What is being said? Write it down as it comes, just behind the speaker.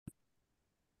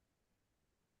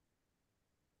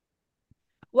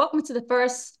Welcome to the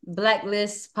first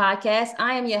Blacklist podcast.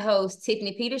 I am your host,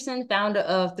 Tiffany Peterson, founder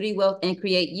of 3Wealth and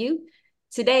Create You.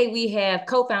 Today, we have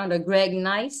co-founder Greg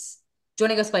Nyce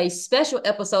joining us for a special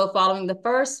episode following the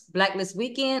first Blacklist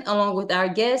weekend, along with our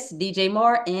guests, DJ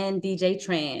Mar and DJ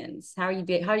Trance. How are you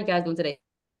guys doing today,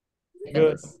 Good.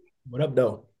 fellas? What up,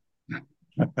 though?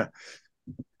 Awesome,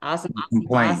 awesome,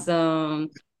 Complain. awesome.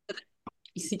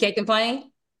 You can't complain?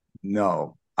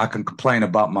 No, I can complain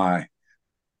about my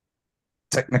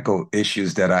technical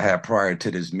issues that I had prior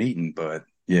to this meeting, but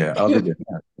yeah, other than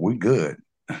that, we good.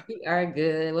 We are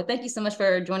good. Well, thank you so much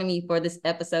for joining me for this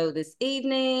episode this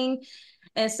evening.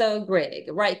 And so, Greg,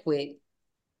 right quick,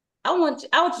 I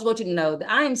just want you to know that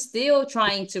I am still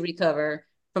trying to recover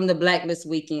from the Blacklist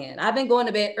weekend. I've been going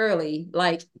to bed early,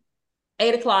 like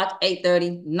 8 o'clock,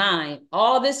 8:30, 9,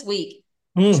 all this week,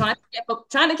 trying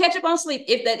to catch up on sleep,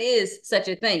 if that is such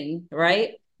a thing,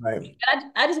 right? Right.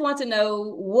 I just want to know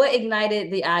what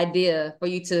ignited the idea for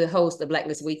you to host the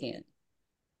Blacklist weekend.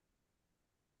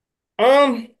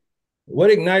 What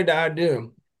ignited the idea?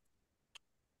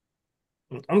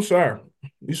 I'm sorry.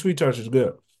 Your sweet touch is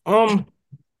good. I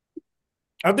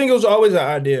think it was always an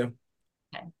idea.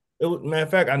 Okay. Matter of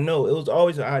fact, I know it was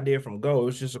always an idea from go. It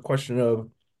was just a question of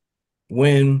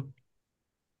when,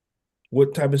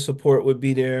 what type of support would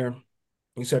be there,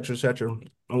 et cetera, et cetera.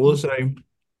 I will say,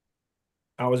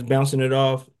 I was bouncing it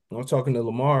off. I was talking to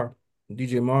Lamar,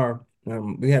 DJ Mar.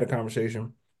 We had a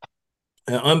conversation,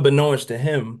 and unbeknownst to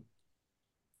him,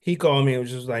 he called me and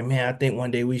was just like, "Man, I think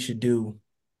one day we should do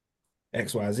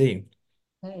XYZ."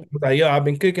 Hey, Like, yo, I've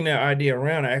been kicking that idea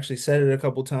around. I actually said it a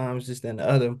couple times, this, then the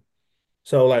other.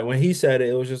 So, like, when he said it,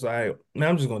 it was just like, man,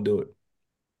 I'm just gonna do it.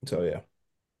 So, yeah.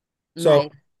 So nice.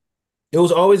 it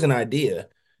was always an idea.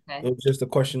 It Okay. was just a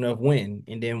question of when.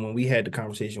 And then when we had the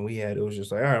conversation we had, it was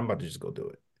just like, all right, I'm about to just go do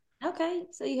it. Okay.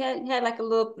 So you had like a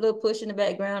little push in the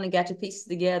background and got your pieces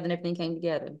together and everything came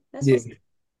together. That's Yeah.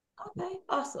 what's okay.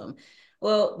 Awesome.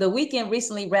 Well, the weekend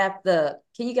recently wrapped up.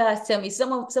 Can you guys tell me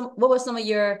what were some of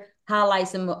your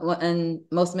highlights and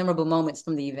most memorable moments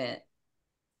from the event?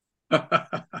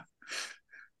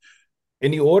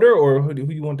 Any order or who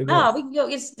you want to go? No, we can go.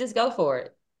 Just go for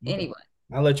it. Okay. Anyway.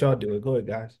 I'll let y'all do it. Go ahead,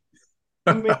 guys.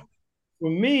 I mean, for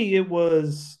me, it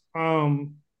was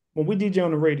when we DJ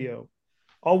on the radio,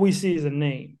 all we see is a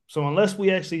name. So unless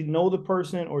we actually know the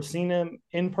person or seen them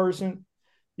in person,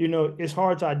 it's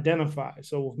hard to identify.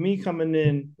 So with me coming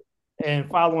in and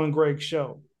following Greg's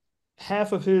show,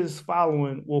 half of his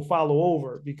following will follow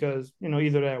over because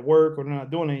either they're at work or they're not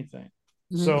doing anything.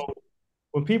 Mhm. So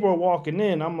when people are walking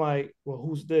in, I'm like, well,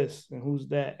 who's this and who's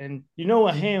that? And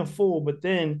a handful, but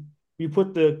then you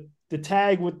put the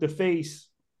tag with the face,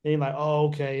 and you're like, oh,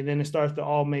 okay. And then it starts to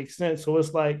all make sense. So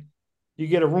it's like you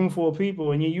get a room full of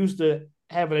people and you're used to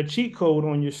having a cheat code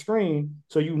on your screen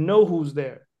so you know who's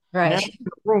there. Now Right. you're in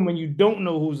a room and you don't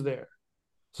know who's there.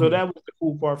 So that was the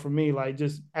cool part for me, like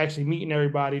just actually meeting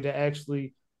everybody that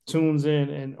actually tunes in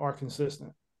and are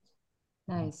consistent.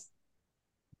 Nice.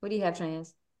 What do you have,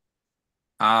 Trans?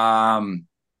 Um,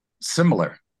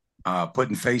 Similar.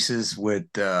 Putting faces with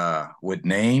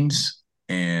names,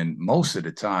 and most of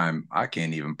the time I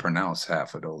can't even pronounce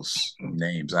half of those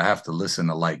names. I have to listen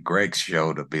to like Greg's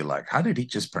show to be like, how did he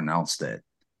just pronounce that?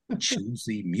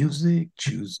 Choosy music,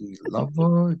 choosy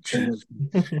lover, choosy,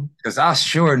 because I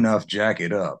sure enough jack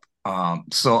it up.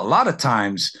 So a lot of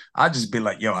times I just be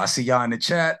like, yo, I see y'all in the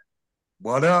chat.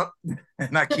 What up?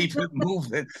 And I keep it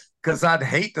moving because I'd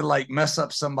hate to like mess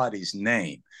up somebody's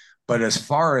name. But as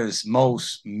far as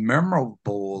most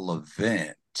memorable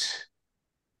event,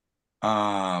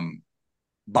 um,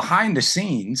 behind the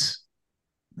scenes,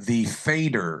 the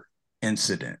Fader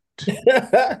incident,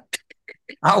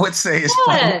 I would say is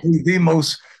Yes. probably the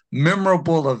most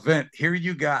memorable event. Here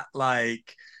you got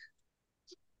like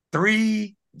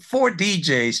three, four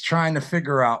DJs trying to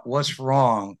figure out what's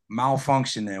wrong,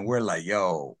 malfunctioning. We're like,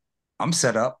 yo, I'm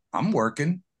set up, I'm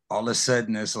working. All of a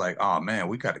sudden, it's like, oh man,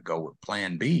 we got to go with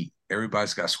plan B.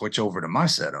 Everybody's got to switch over to my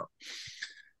setup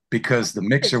because the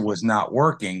mixer was not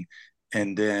working.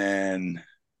 And then,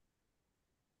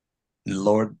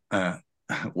 Lord,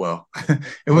 well,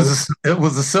 it was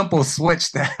a simple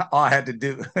switch that all I had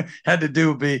to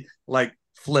do be like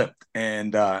flipped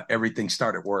and everything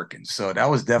started working. So that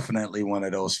was definitely one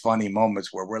of those funny moments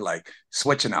where we're like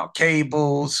switching out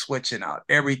cables, switching out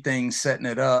everything, setting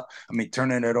it up. I mean,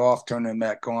 turning it off, turning it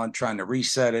back on, trying to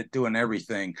reset it, doing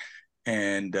everything.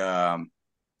 And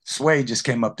Sway just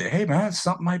came up there. Hey man,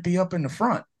 something might be up in the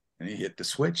front. And he hit the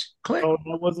switch, click. Oh,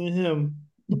 that wasn't him.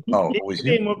 Oh, He it was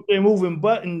you. came up there moving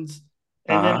buttons,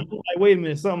 and then Uh-huh. I was like, wait a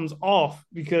minute, something's off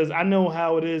because I know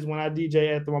how it is when I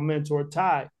DJ after my mentor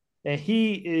Ty. and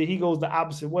he goes the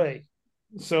opposite way.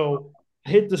 So I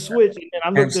hit the switch, and then I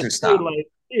looked Hamster this way stop. like,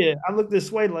 yeah, I looked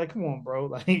this way like, come on, bro,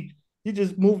 like he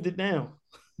just moved it down.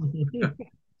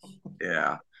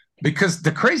 Yeah. Because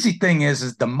the crazy thing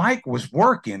is the mic was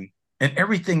working and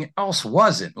everything else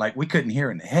wasn't. Like we couldn't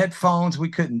hear in the headphones, we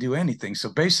couldn't do anything. So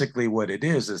basically what it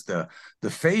is the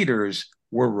faders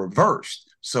were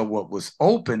reversed. So what was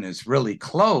open is really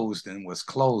closed and what's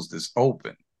closed is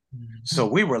open. So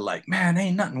we were like, man,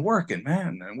 ain't nothing working,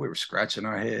 man. And we were scratching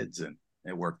our heads and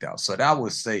it worked out. So I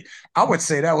would say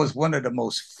that was one of the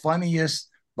most funniest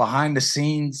behind the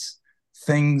scenes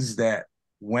things that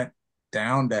went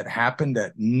down that happened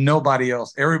that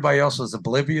everybody else was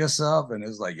oblivious of. And it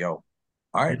was like, yo,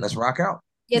 all right, let's rock out.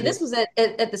 Yeah, this was at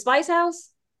the Spice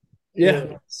House.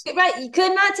 Yeah. Right. You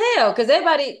could not tell because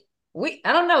everybody,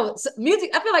 I don't know.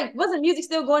 Music, I feel like, wasn't music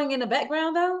still going in the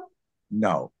background though?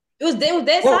 No. It was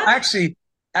that Well, side?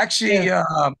 actually,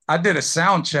 I did a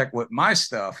sound check with my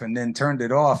stuff and then turned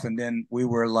it off. And then we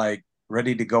were like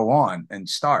ready to go on and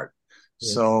start.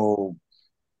 Yeah. So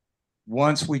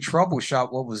once we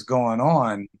troubleshot what was going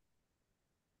on,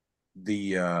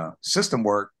 the system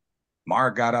worked.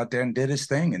 Mar got out there and did his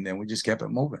thing, and then we just kept it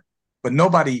moving. But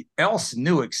nobody else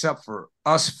knew except for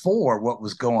us four what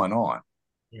was going on.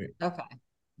 Okay.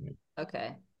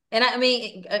 Okay. And I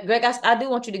mean, Greg, I do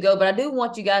want you to go, but I do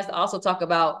want you guys to also talk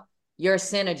about your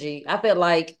synergy. I feel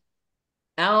like,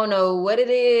 I don't know what it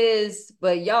is,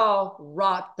 but y'all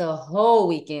rocked the whole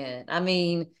weekend.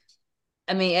 Even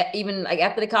like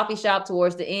after the coffee shop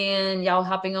towards the end, y'all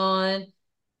hopping on.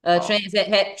 Trance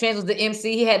was the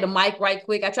MC. He had the mic right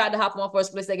quick. I tried to hop on for a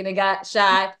split second and got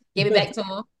shy. Gave it back to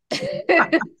him.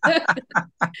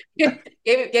 gave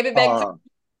it back to him.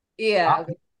 Yeah.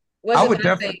 I would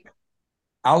definitely.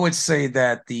 I would say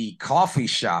that the coffee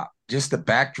shop, just the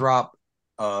backdrop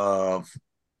of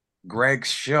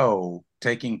Greg's show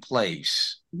taking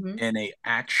place in a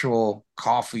actual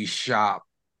coffee shop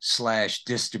 /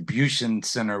 distribution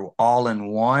center all in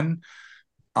one.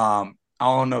 I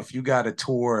don't know if you got a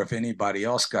tour, if anybody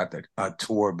else got a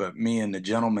tour, but me and the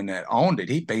gentleman that owned it,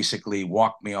 he basically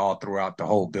walked me all throughout the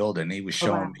whole building. He was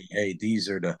showing me, hey, these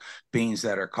are the beans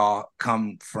that are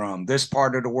come from this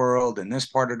part of the world and this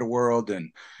part of the world,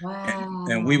 and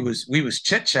we was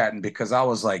chit chatting because I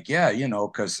was like, yeah,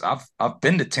 because I've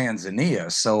been to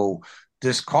Tanzania, so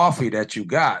this coffee that you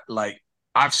got, like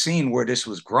I've seen where this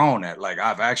was grown at, like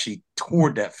I've actually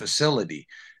toured that facility,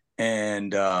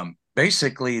 and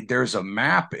basically there's a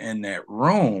map in that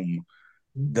room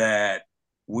that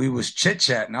we was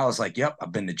chit-chatting. I was like, yep,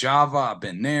 I've been to Java, I've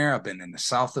been there, I've been in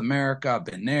South America, I've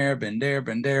been there, been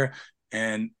there.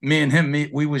 And me and him,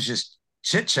 we was just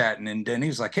chit-chatting. And then he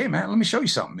was like, hey man, let me show you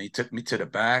something. He took me to the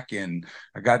back and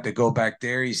I got to go back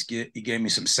there. He gave me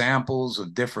some samples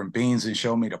of different beans and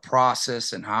showed me the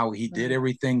process and how he did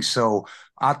everything. So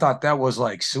I thought that was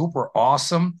like super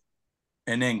awesome.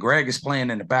 And then Greg is playing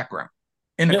in the background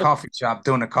in the coffee shop,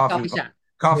 doing the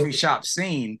coffee shop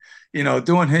scene,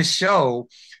 doing his show.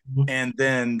 And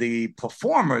then the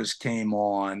performers came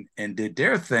on and did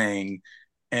their thing.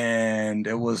 And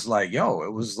it was like,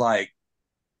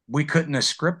 we couldn't have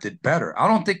scripted better. I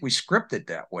don't think we scripted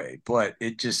that way, but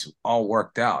it just all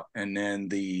worked out. And then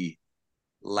the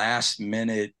last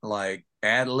minute, like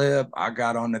ad lib, I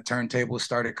got on the turntable,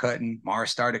 started cutting, Mar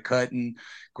started cutting,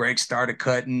 Greg started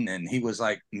cutting, and he was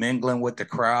like mingling with the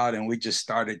crowd, and we just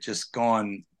started just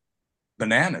going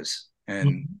bananas.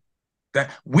 And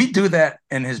that we do that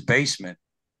in his basement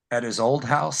at his old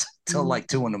house till like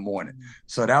 2 a.m.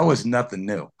 So that was nothing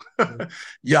new.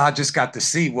 Y'all just got to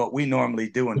see what we normally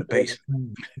do in the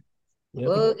basement.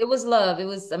 Well, it was love. It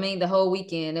was, the whole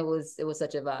weekend. It was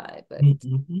such a vibe. But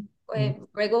go ahead,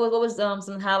 Greg. What was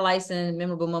some highlights and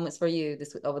memorable moments for you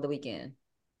over the weekend?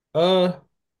 I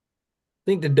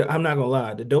think I'm not gonna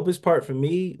lie, the dopest part for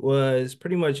me was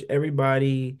pretty much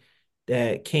everybody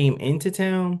that came into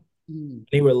town.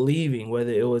 They were leaving,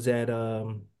 whether it was at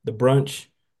the brunch,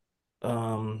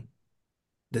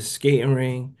 the skating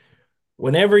ring.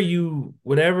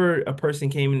 Whenever a person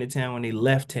came into town and they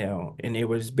left town and they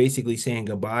was basically saying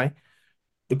goodbye,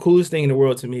 the coolest thing in the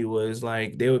world to me was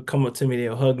like they would come up to me,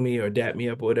 they'll hug me or dap me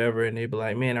up or whatever, and they'd be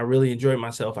like, "Man, I really enjoyed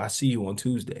myself. I see you on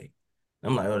Tuesday."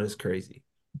 I'm like, "Oh, that's crazy."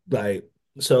 Like,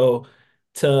 so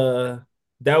to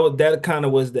that kind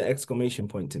of was the exclamation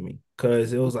point to me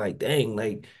because it was like, dang,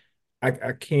 like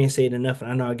I can't say it enough,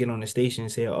 and I know I get on the station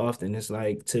and say it often. It's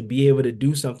like to be able to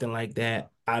do something like that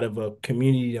out of a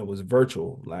community that was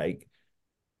virtual, like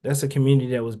that's a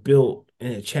community that was built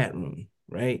in a chat room,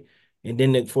 right? And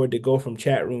then for it to go from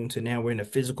chat room to now we're in a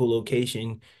physical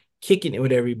location, kicking it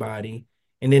with everybody,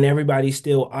 and then everybody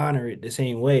still honor it the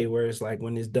same way. Whereas like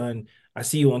when it's done, I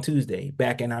see you on Tuesday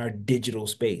back in our digital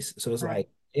space. So it's Right. like,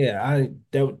 yeah,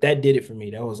 that did it for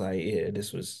me. That was like, yeah,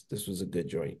 this was a good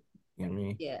joint. You know what I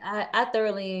mean? Yeah, I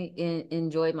thoroughly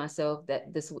enjoyed myself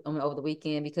over the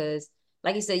weekend because,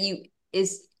 like you said,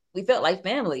 we felt like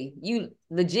family.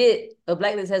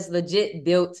 Blacklist has legit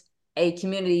built a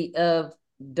community of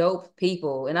dope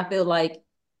people, and I feel like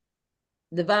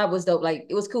the vibe was dope. Like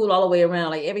it was cool all the way around.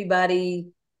 Like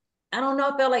everybody, I don't know,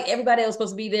 I felt like everybody that was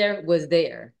supposed to be there was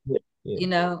there. Yeah,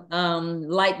 yeah.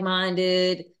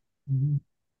 Like-minded. Mhm.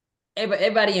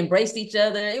 Everybody embraced each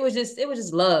other. It was just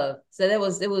love. So it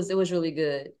was really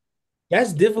good.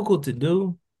 That's difficult to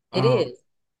do. It is.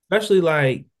 Especially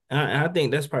like I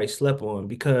think that's probably slept on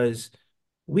because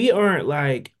we aren't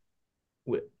like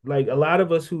a lot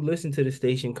of us who listen to the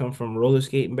station come from roller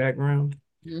skating background.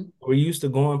 Mhm. We're used to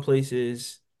going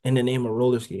places in the name of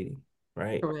roller skating,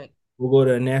 right? Correct. We'll go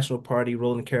to a national party,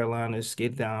 roll in Carolinas,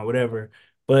 skate down, whatever.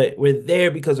 But we're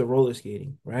there because of roller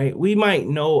skating, right? We might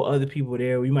know other people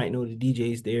there, we might know the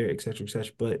DJs there, et cetera, et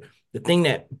cetera. But the thing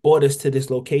that brought us to this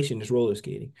location is roller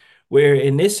skating. Where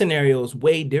in this scenario is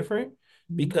way different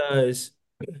Mhm. because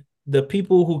the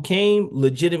people who came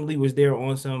legitimately was there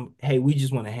on some, hey, we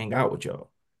just want to hang out with y'all.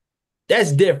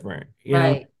 That's different. You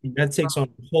know, Right. that takes Right.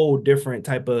 on a whole different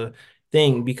type of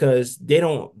thing because they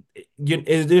don't,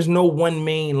 there's no one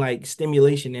main like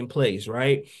stimulation in place,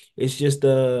 right? It's just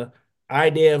the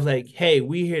idea of like, hey,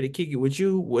 we here to kick it with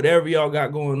you. Whatever y'all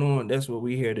got going on, that's what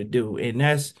we here to do. And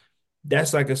that's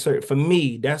like a certain, for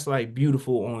me, that's like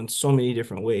beautiful on so many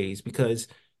different ways because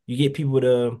you get people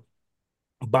to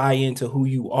buy into who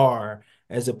you are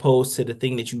as opposed to the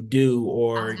thing that you do I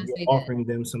or was gonna you're say that. offering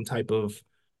them some type of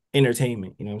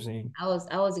entertainment. You know what I'm saying?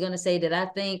 I was gonna say that I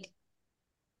think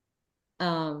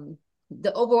um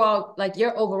the overall, like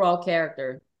your overall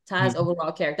character, Ty's Mhm.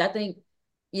 overall character, I think,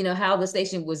 how the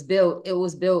station was built, it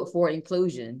was built for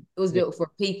inclusion. It was Yeah, built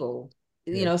for people,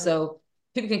 yeah, so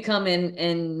people can come in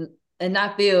and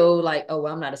not feel like, oh,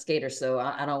 well, I'm not a skater, so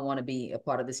I don't want to be a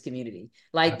part of this community.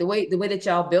 Like the way that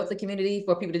y'all built the community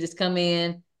for people to just come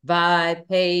in, vibe,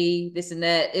 hey, this and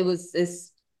that.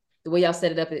 It's the way y'all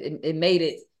set it up. It made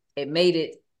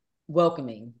it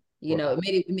welcoming. well,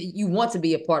 You want to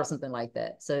be a part of something like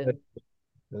that. So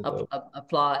that's dope.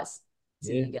 applause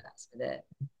to Yeah, you guys for that.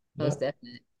 yeah. Most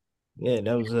definite. Yeah,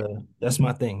 that's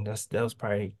my thing. That's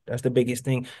the biggest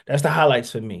thing. That's the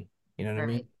highlights for me. You know what I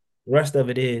mean? Right. The rest of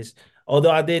it is,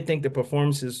 although I did think the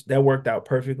performances that worked out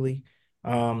perfectly.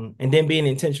 And then being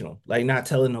intentional, like not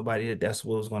telling nobody that that's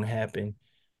what was going to happen.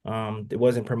 It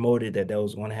wasn't promoted that that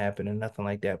was going to happen or nothing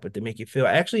like that, but to make you feel,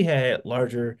 I actually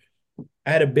I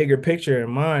had a bigger picture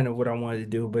in mind of what I wanted to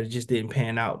do, but it just didn't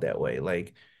pan out that way.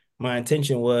 Like my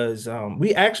intention was,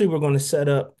 we actually were going to set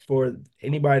up for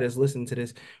anybody that's listening to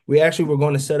this. We actually were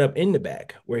going to set up in the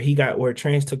back where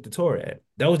Trance took the tour at.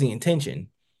 That was the intention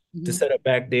to Mhm. set up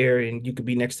back there, and you could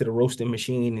be next to the roasting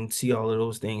machine and see all of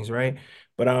those things, right?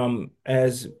 But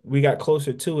as we got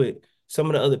closer to it, some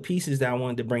of the other pieces that I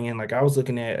wanted to bring in, like I was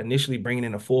looking at initially bringing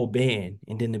in a full band,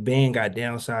 and then the band got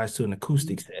downsized to an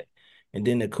acoustic set. And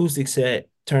then the acoustic set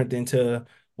turned into,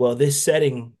 well, this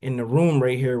setting in the room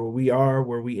right here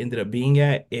where we ended up being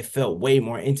at, it felt way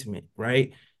more intimate,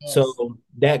 right? Yes. So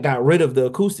that got rid of the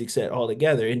acoustic set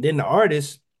altogether. And then the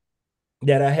artists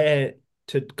that I had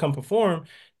to come perform,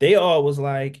 they all was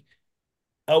like,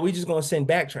 oh, we just gonna send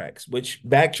backtracks, which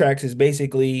backtracks is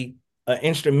basically an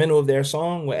instrumental of their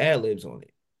song with ad libs on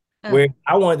it. Where Oh,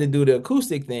 I wanted to do the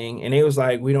acoustic thing, and it was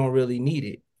like, we don't really need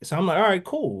it. So I'm like, all right,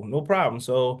 cool, no problem.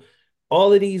 So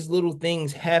all of these little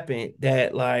things happened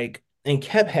that like and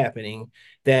kept happening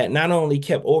that not only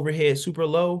kept overhead super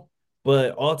low,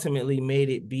 but ultimately made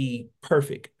it be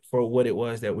perfect for what it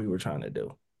was that we were trying to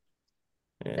do.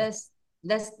 Yeah. that's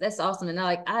that's awesome. And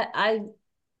I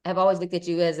have always looked at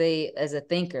you as a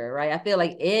thinker, right? I feel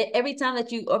like every time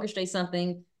that you orchestrate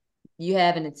something, you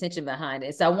have an intention behind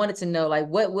it. So I wanted to know, like,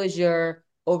 what was your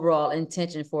overall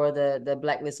intention for the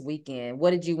Blacklist weekend?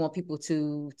 What did you want people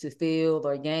to feel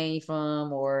or gain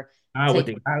from or I would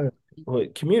take?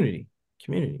 think community,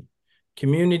 community,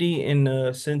 community in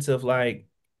the sense of like,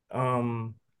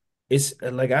 um, it's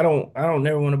like I don't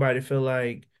never want nobody to feel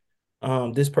like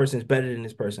this person's better than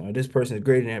this person or this person is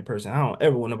greater than that person. I don't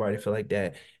ever want nobody to feel like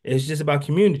that. It's just about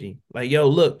community. Like, yo,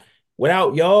 look,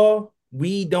 without y'all,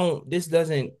 we don't this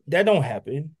doesn't that don't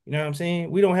happen. You know what I'm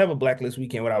saying? We don't have a blacklist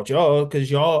weekend without y'all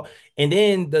because y'all and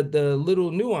then the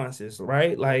little nuances,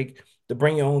 right? Like the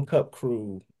bring your own cup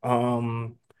crew.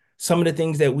 Some of the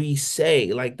things that we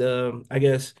say, like the I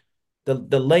guess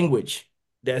the language.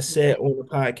 that's said on the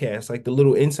podcast, like the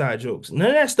little inside jokes. None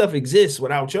of that stuff exists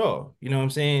without y'all. You know what I'm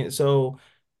saying? So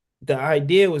the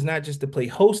idea was not just to play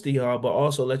host to y'all, but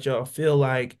also let y'all feel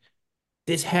like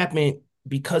this happened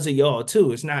because of y'all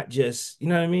too. It's not just, you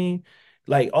know what I mean?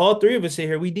 Like all three of us sit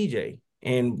here, we DJ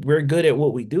and we're good at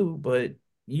what we do, but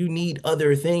you need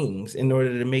other things in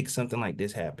order to make something like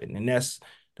this happen. And that's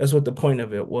what the point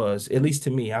of it was, at least to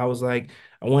me. I was like,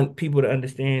 I want people to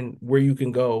understand where you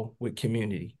can go with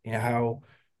community and how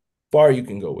far you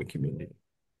can go with community.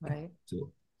 Right.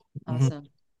 So, Awesome.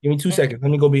 Give me 2 seconds.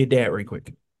 Let me go be a dad right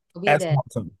quick. Go be a dad.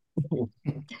 Something.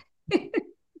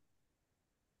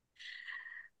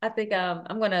 I think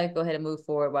I'm gonna go ahead and move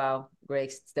forward while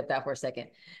Greg stepped out for a second.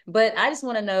 But I just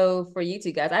want to know for you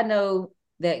two guys. I know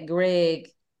that Greg,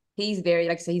 he's very,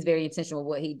 like I said, he's very intentional with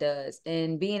what he does,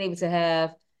 and being able to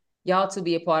have y'all to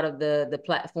be a part of the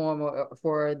platform or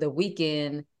for the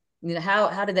weekend. You know,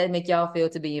 how did that make y'all feel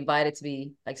to be invited to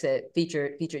be, like I said,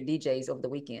 featured DJs over the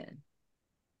weekend?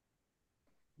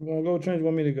 I'm gonna go. Trans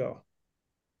want me to go.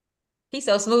 He's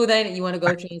so smooth, ain't it? You want to go,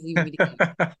 Trans? You want me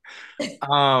to go?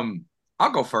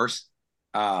 I'll go first.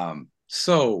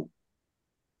 So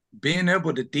being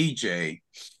able to DJ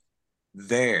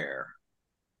there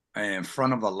in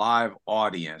front of a live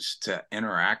audience to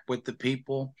interact with the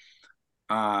people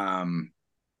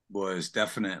was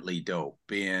definitely dope.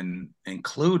 Being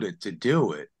included to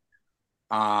do it,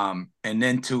 and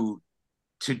then to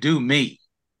do me,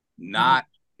 not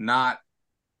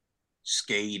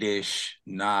skatish,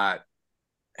 not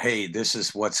hey, this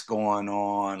is what's going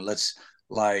on. Let's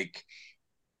like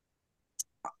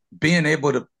being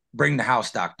able to bring the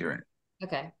house doctor in.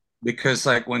 Okay. Because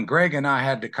like when Greg and I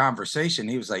had the conversation,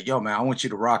 he was like, yo, man, I want you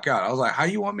to rock out. I was like, how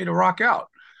you want me to rock out?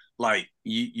 Like,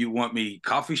 you want me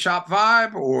coffee shop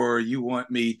vibe or you want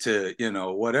me to,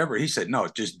 whatever? He said, no,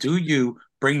 just do you,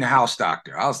 bring the house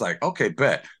doctor. I was like, okay,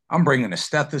 bet. I'm bringing a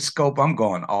stethoscope. I'm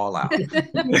going all out. And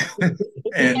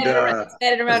had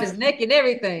it around his neck and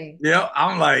everything. Yeah,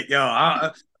 I'm like,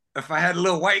 yo, if I had a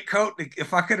little white coat,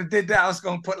 if I could have did that, I was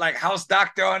gonna put like house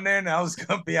doctor on there, and I was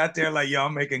gonna be out there like, yo,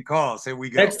 I'm making calls. Here we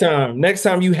go. Next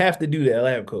time you have to do that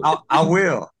lab coat. I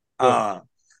will. Yeah.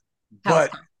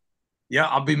 But yeah,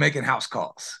 I'll be making house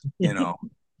calls, and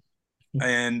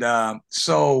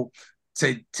so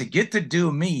to get to do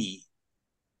me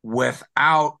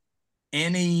without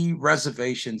any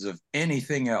reservations of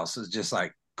anything else is just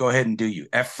like, go ahead and do you.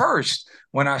 At first,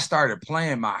 when I started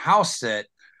playing my house set,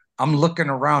 I'm looking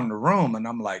around the room and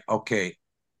I'm like, okay,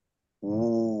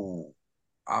 ooh,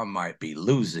 I might be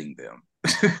losing them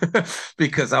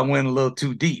because I went a little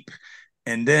too deep.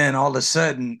 And then all of a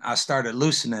sudden I started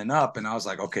loosening up and I was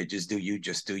like, okay, just do you.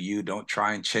 Don't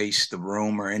try and chase the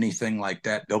room or anything like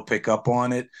that. They'll pick up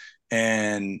on it.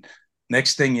 And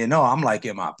next thing you know, I'm like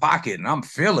in my pocket and I'm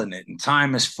feeling it and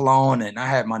time is flowing. And I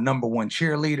had my number one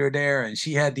cheerleader there and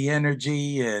she had the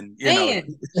energy and, he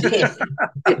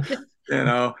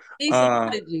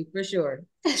supported you for sure.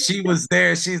 She was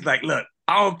there. She's like, look,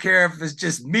 I don't care if it's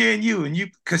just me and you,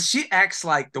 because she acts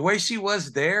like the way she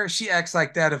was there. She acts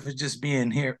like that if it's just me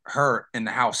and her in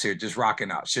the house here, just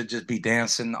rocking out. She'll just be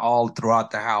dancing all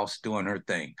throughout the house, doing her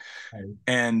thing. Right.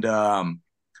 And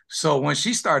so when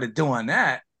she started doing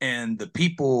that, and the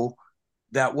people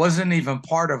that wasn't even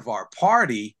part of our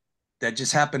party that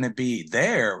just happened to be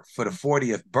there for the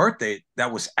 40th birthday,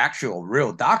 that was actual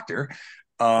real doctor.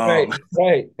 Right.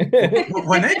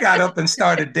 When they got up and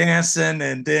started dancing,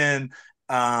 and then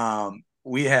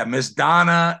we had Miss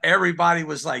Donna, everybody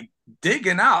was like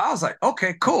digging out. I was like,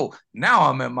 okay, cool. Now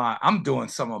I'm doing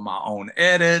some of my own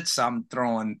edits. I'm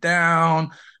throwing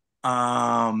down.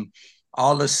 All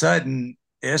of a sudden,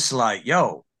 it's like,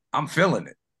 yo, I'm feeling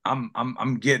it.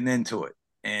 I'm getting into it,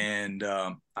 and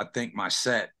I think my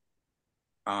set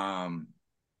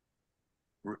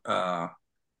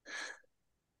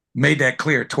made that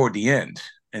clear toward the end.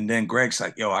 And then Greg's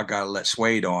like, yo, I got to let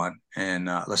Suede on and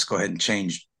let's go ahead and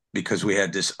change because we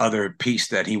had this other piece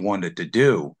that he wanted to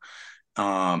do.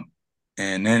 And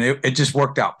then it just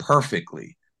worked out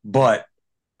perfectly. But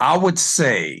I would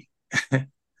say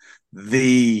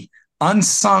the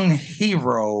unsung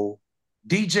hero,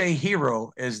 DJ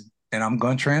hero is, and I'm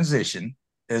going to transition,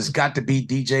 has got to be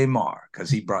DJ Mar because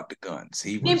he brought the guns.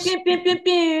 He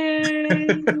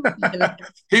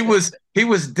was he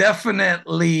was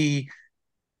definitely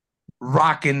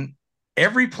rocking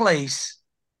every place,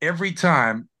 every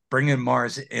time, bringing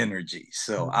Mar's energy.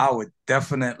 So I would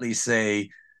definitely say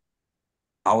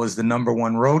I was the number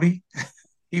one roadie.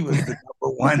 He was the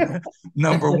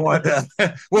number one.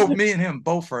 Well, me and him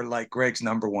both are like Greg's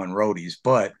number one roadies,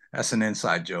 but that's an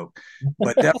inside joke.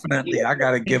 But definitely, I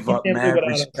got to give up mad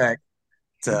respect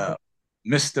to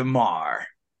Mr. Mar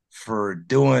for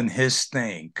doing his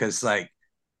thing. Cause like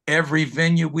every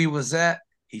venue we was at,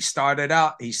 he started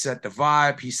out, he set the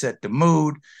vibe, he set the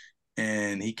mood,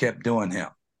 and he kept doing him.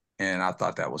 And I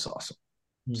thought that was awesome.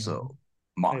 So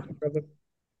Mar.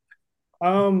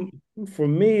 For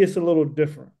me, it's a little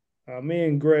different. Me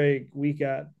and Greg, we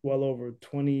got well over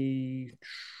 20,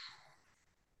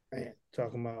 man,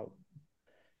 talking about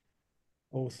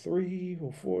 03,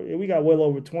 04. We got well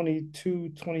over 22,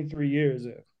 23 years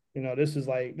in. You know, this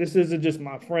isn't just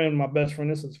my friend, my best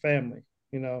friend, this is family,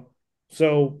 you know.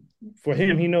 So for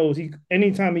him, he knows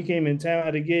anytime he came in town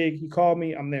at a gig, he called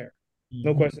me, I'm there.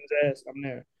 No questions asked, I'm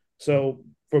there. So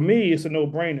for me, it's a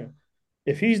no-brainer.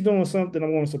 If he's doing something,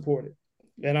 I'm going to support it.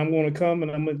 And I'm going to come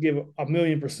and I'm going to give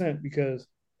 1,000,000% because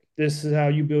this is how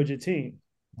you build your team.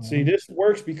 See, this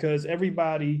works because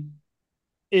everybody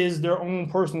is their own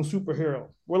personal superhero.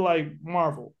 We're like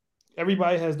Marvel.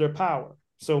 Everybody has their power.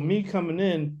 So me coming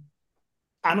in,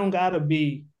 I don't gotta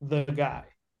be the guy.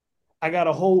 I got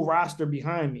a whole roster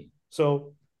behind me.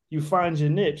 So you find your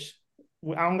niche.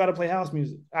 I don't gotta play house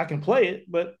music. I can play it,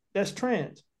 but that's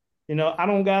trance. You know, I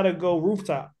don't gotta go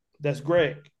rooftop. That's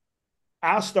Greg.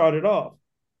 I'll start it off.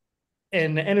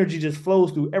 And the energy just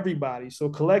flows through everybody. So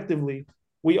collectively,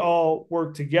 we all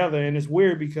work together. And it's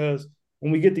weird because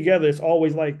when we get together, it's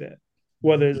always like that.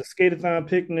 Whether it's a skate-a-thon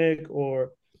picnic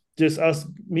or just us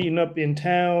meeting up in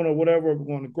town or whatever,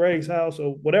 going to Greg's house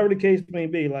or whatever the case may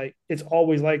be, like it's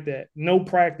always like that. No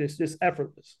practice, just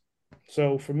effortless.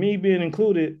 So for me being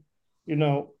included, you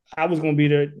know, I was going to be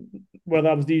there whether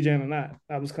I was DJing or not.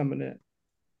 I was coming in,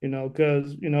 you know,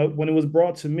 because, you know, when it was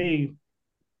brought to me,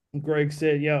 Greg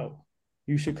said, yo,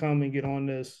 you should come and get on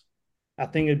this. I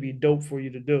think it'd be dope for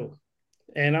you to do.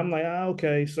 And I'm like,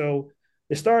 okay. So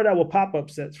it started out with pop-up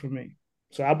sets for me.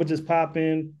 So I would just pop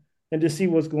in and just see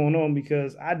what's going on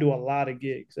because I do a lot of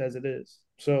gigs as it is.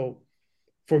 So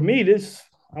for me,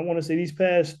 I want to say these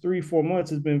past 3-4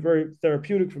 months has been very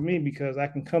therapeutic for me because I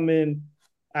can come in,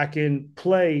 I can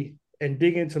play and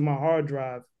dig into my hard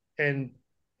drive and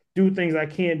do things I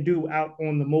can't do out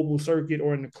on the mobile circuit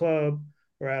or in the club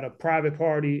or at a private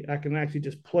party. I can actually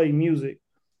just play music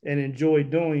and enjoy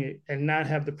doing it and not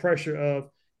have the pressure of,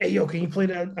 hey, yo, can you play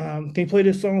that? Can you play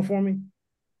this song for me?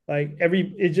 Like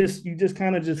you just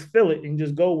kind of just feel it and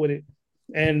just go with it.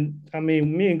 And I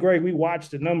mean, me and Greg, we watch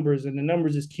the numbers and the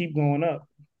numbers just keep going up,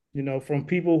 you know, from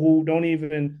people who don't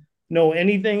even know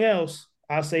anything else.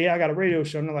 I say, yeah, I got a radio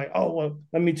show. And they're like, oh, well,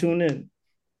 let me tune in.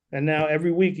 And now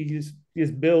every week it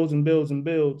just builds and builds and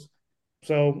builds.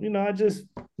 So, you know, I just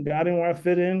got in where I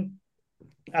fit in.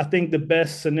 I think the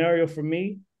best scenario for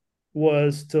me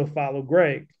was to follow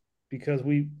Greg because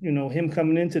him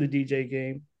coming into the DJ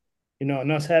game, you know,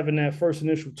 and us having that first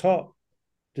initial talk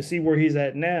to see where he's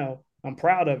at now, I'm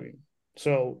proud of him.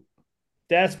 So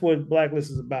that's what Blacklist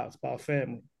is about. It's about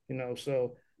family, you know.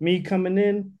 So me coming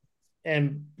in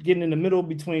and getting in the middle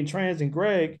between Trans and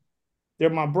Greg, they're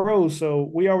my bros. So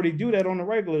we already do that on the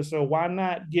regular. So why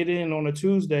not get in on a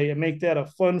Tuesday and make that a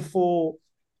fun, full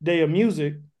day of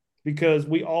music? Because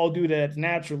we all do that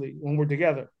naturally when we're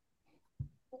together.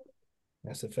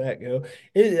 That's a fact, yo.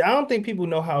 I don't think people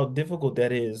know how difficult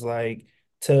that is, like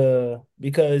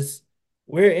because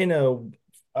we're in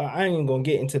I ain't even gonna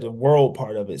get into the world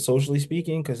part of it, socially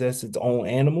speaking, because that's its own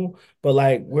animal. But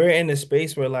like we're in a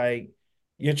space where like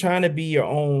you're trying to be your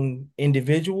own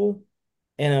individual,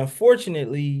 and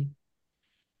unfortunately,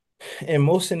 in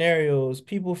most scenarios,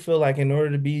 people feel like in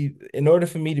order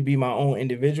for me to be my own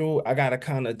individual, I gotta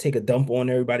kind of take a dump on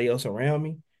everybody else around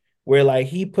me. Where like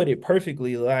he put it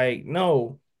perfectly, like,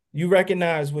 no, you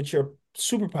recognize what your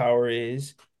superpower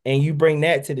is and you bring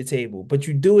that to the table, but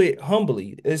you do it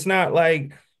humbly. It's not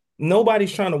like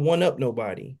nobody's trying to one up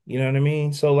nobody. You know what I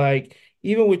mean? So like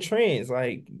even with trans,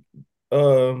 like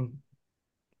um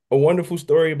a wonderful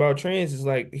story about trans is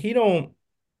like he don't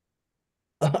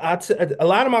a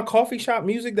lot of my coffee shop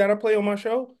music that I play on my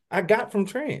show, I got from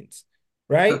trans,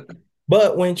 right?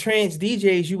 But when trans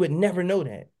DJs, you would never know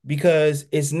that because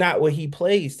it's not what he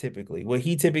plays typically. What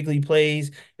he typically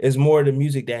plays is more the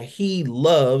music that he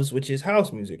loves, which is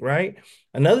house music, right?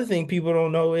 Another thing people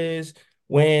don't know is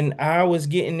when I was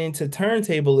getting into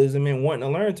turntablism and wanting to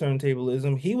learn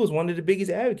turntablism, he was one of the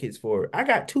biggest advocates for it. I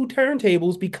got 2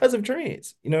 turntables because of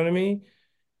trans. You know what I mean?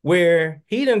 Where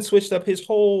he done switched up his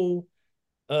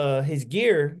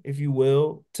gear, if you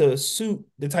will, to suit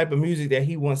the type of music that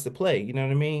he wants to play. You know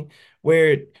what I mean?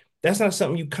 Where that's not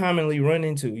something you commonly run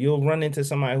into. You'll run into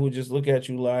somebody who just look at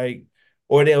you like,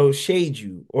 or they'll shade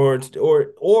you, or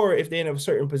if they're in a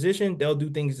certain position, they'll do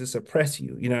things to suppress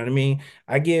you. You know what I mean?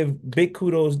 I give big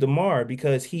kudos to Mar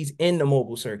because he's in the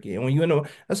mobile circuit. And when you know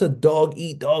that's a dog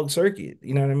eat dog circuit,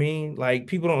 you know what I mean? Like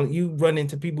people don't you run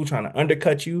into people trying to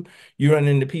undercut you. You run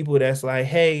into people that's like,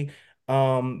 hey,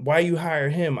 why you hire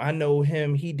him? I know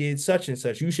him, he did such and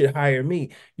such. You should hire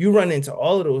me. You run into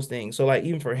all of those things. So like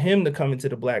even for him to come into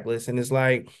the blacklist and it's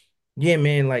like, yeah,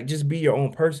 man, like just be your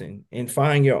own person and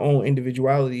find your own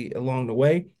individuality along the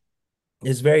way.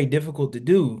 It's very difficult to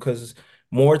do because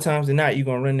more times than not, you're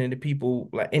gonna run into people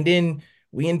like, and then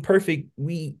we imperfect,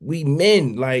 we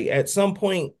men, like at some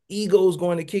point, ego's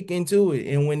going to kick into it.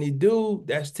 And when they do,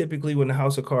 that's typically when the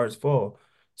house of cards fall.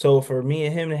 So for me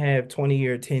and him to have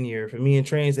 20-year tenure, for me and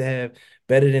Trans to have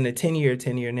better than a 10-year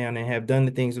tenure now and have done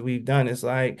the things that we've done, it's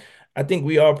like I think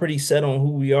we all pretty set on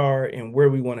who we are and where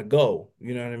we want to go.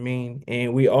 You know what I mean?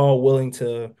 And we all willing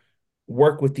to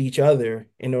work with each other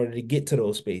in order to get to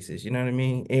those spaces. You know what I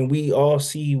mean? And we all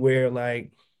see where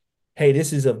like, hey,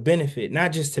 this is a benefit,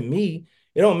 not just to me.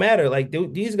 It don't matter. Like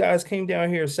these guys came down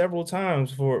here several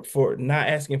times for not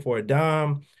asking for a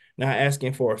dime, not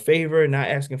asking for a favor, not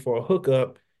asking for a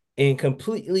hookup, and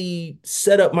completely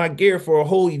set up my gear for a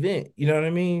whole event. You know what I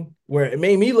mean? Where it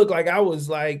made me look like I was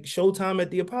like Showtime at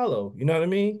the Apollo. You know what I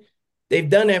mean? They've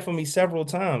done that for me several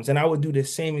times, and I would do the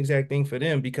same exact thing for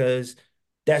them because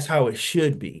that's how it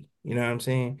should be. You know what I'm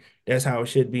saying? That's how it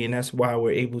should be, and that's why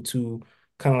we're able to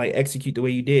kind of like execute the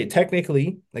way you did.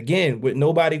 Technically, again, what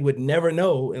nobody would never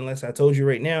know unless I told you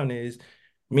right now is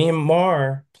me and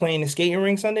Mar playing the skating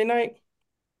ring Sunday night.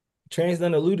 Trans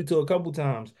done alluded to a couple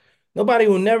times. Nobody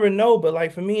will never know, but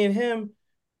like for me and him,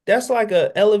 that's like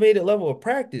a elevated level of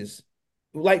practice.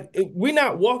 Like we're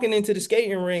not walking into the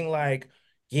skating ring like,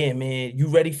 yeah, man, you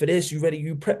ready for this? You ready?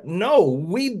 You prep? No,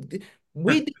 we did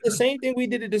the same thing we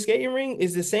did at the skating ring.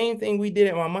 Is the same thing we did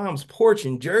at my mom's porch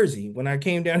in Jersey when I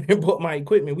came down here and bought my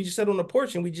equipment. We just sat on the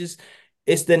porch and we just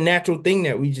it's the natural thing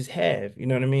that we just have. You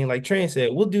know what I mean? Like Trent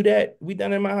said, we'll do that. We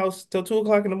done it in my house till 2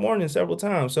 o'clock in the morning several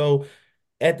times. So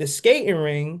at the skating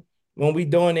ring, when we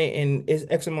doing it and it's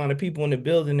X amount of people in the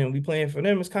building and we playing for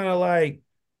them, it's kind of like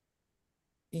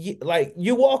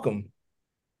you're welcome.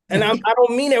 And I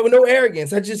don't mean that with no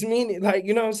arrogance. I just mean it like,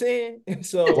 you know what I'm saying?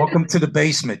 So welcome to the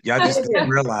basement. Y'all just didn't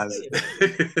realize it.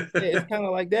 it's kind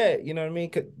of like that. You know what I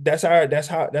mean? 'Cause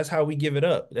that's how we give it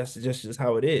up. That's just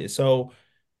how it is. So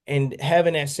and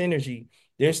having that synergy,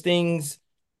 there's things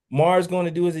Mars going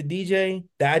to do as a DJ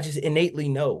that I just innately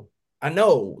know. I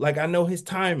know, like I know his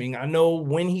timing. I know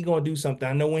when he gonna do something.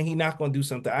 I know when he not gonna do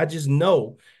something. I just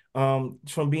know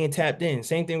from being tapped in.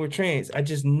 Same thing with trance. I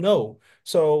just know.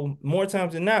 So more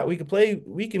times than not, we can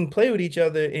play with each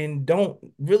other and don't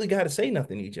really got to say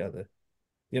nothing to each other.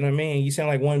 You know what I mean? You sound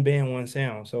like one band, one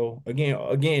sound. So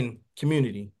again,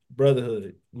 community,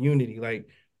 brotherhood, unity, like,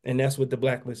 and that's what the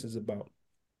blacklist is about.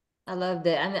 I love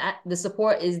that. I mean, the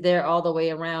support is there all the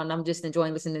way around. I'm just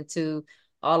enjoying listening to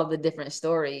all of the different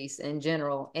stories in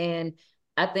general. And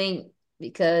I think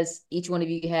because each one of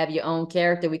you have your own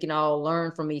character, we can all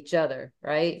learn from each other,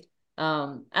 right?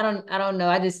 I don't know.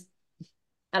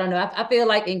 I don't know. I feel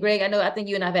like, and Greg, I think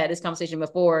you and I've had this conversation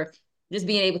before, just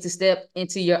being able to step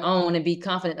into your own and be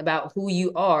confident about who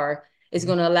you are is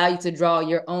going to allow you to draw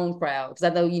your own crowd. Because I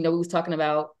know, we're talking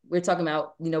about, we're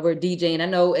we're DJing. I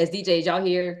know as DJs, y'all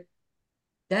hear,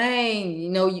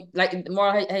 dang, like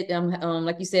more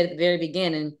like you said at the very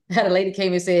beginning, had a lady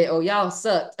came and said, "Oh, y'all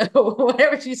sucked,"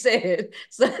 whatever she said.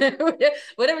 So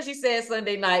whatever she said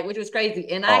Sunday night, which was crazy,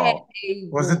 and I had Oh,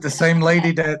 was it the same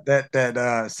lady that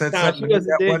said Nah, something she to me wasn't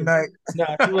that there. one night?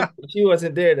 Nah, she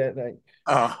wasn't there that night.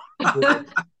 Oh.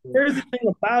 Here's the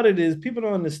thing about it is people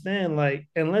don't understand, like,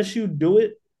 unless you do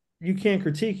it, you can't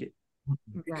critique it.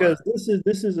 right. Because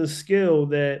this is a skill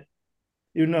that,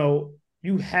 you know,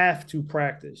 you have to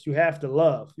practice, you have to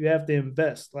love, you have to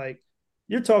invest. Like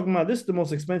you're talking about, this is the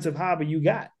most expensive hobby you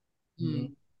got.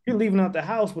 Mm. You're leaving out the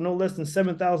house with no less than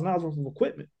 $7,000 worth of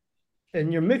equipment.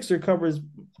 And your mixer covers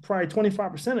probably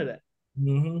 25% of that.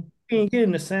 Mm-hmm. You ain't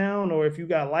getting the sound, or if you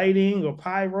got lighting or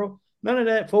pyro, none of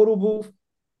that, photo booth,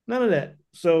 none of that.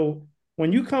 So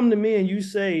when you come to me and you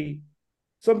say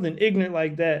something ignorant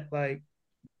like that, like,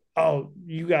 oh,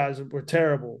 you guys were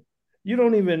terrible, you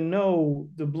don't even know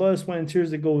the blood, sweat, and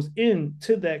tears that goes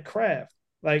into that craft.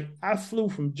 Like I flew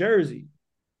from Jersey.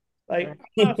 Like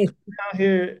I'm not out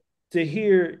here to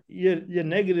hear your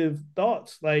negative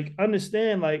thoughts. Like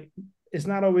understand, like it's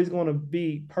not always going to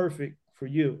be perfect for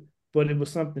you, but it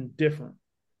was something different.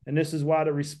 And this is why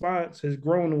the response has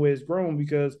grown the way it's grown,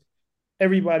 because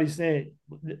everybody's saying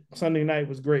Sunday night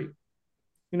was great.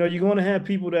 You know, you're going to have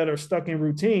people that are stuck in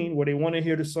routine where they want to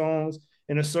hear the songs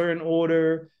in a certain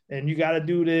order, and you got to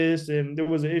do this. And there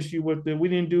was an issue with we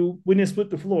didn't split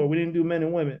the floor. We didn't do men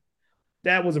and women.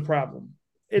 That was a problem.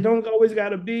 It don't always got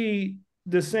to be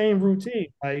the same routine.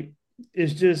 Like,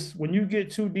 it's just when you get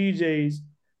two DJs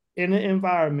in the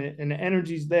environment and the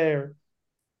energy's there,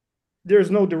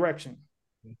 there's no direction.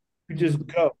 You just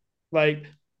go. Like,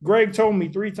 Greg told me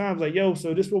 3 times, like, yo,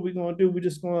 so this is what we're gonna do. We're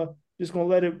just gonna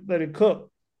let it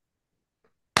cook.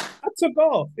 I took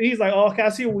off. He's like, oh, okay, I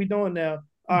see what we're doing now.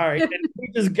 All right. And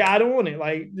we just got on it.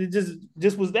 Like, it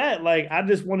just was that. Like, I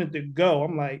just wanted to go.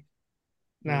 I'm like,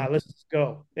 nah, let's just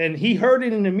go. And he heard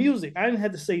it in the music. I didn't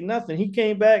have to say nothing. He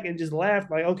came back and just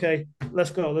laughed, like, okay,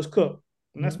 let's go, let's cook.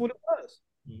 And that's what it was.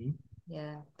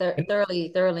 Yeah,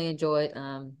 thoroughly enjoyed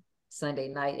Sunday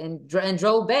night and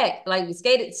drove back. Like, we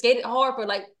skated hard for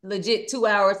like legit 2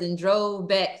 hours and drove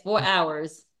back 4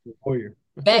 hours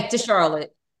back to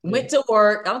Charlotte. Went to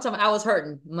work. I'm talking, I was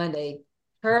hurting Monday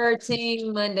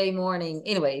morning.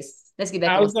 Anyways, let's get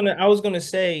back. I was gonna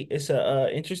say it's a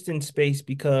interesting space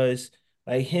because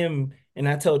like him, and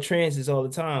I tell Trance this all the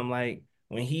time, like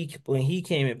when he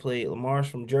came and played, Lamar's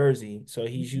from Jersey, so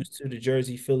he's used to the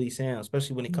Jersey Philly sound,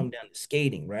 especially when it comes down to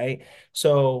skating, right?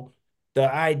 So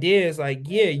the idea is like,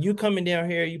 yeah, you coming down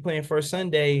here, you playing first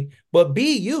Sunday, but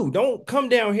be you. Don't come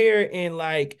down here and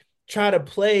like try to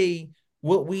play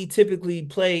what we typically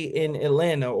play in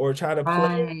Atlanta or try to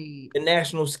play the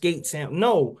national skate sound.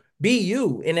 No, be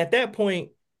you. And at that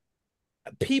point,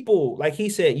 people, like he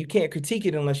said, you can't critique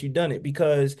it unless you've done it,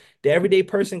 because the everyday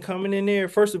person coming in there,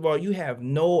 first of all, you have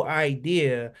no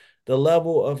idea the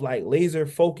level of like laser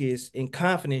focus and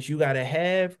confidence you got to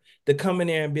have to come in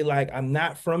there and be like, I'm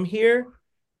not from here.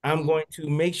 I'm going to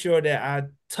make sure that I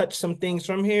touch some things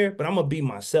from here, but I'm gonna be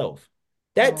myself.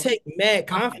 That take mad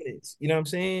confidence. You know what I'm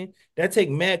saying? That take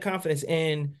mad confidence.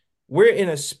 And we're in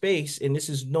a space, and this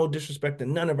is no disrespect to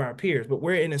none of our peers, but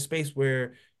we're in a space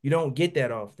where you don't get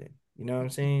that often. You know what I'm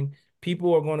saying?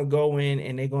 People are going to go in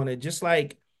and they're going to, just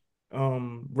like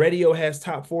radio has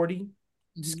top 40,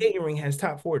 skating ring has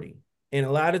top 40. And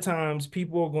a lot of times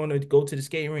people are going to go to the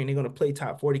skating ring and they're going to play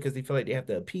top 40 because they feel like they have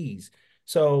to appease.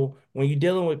 So when you're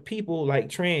dealing with people like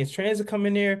Trance will come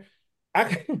in there.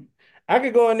 I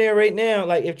could go in there right now.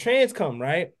 Like if Trance come,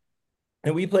 right?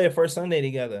 And we play a first Sunday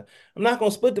together, I'm not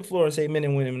gonna split the floor and say men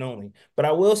and women only, but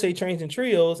I will say trains and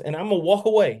trios, and I'm gonna walk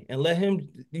away and let him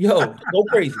go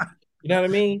crazy. You know what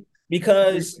I mean?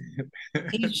 Because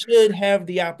he should have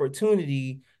the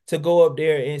opportunity to go up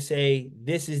there and say,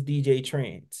 "This is DJ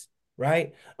Trance,"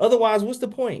 right? Otherwise, what's the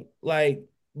point? Like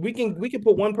we can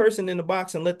put one person in the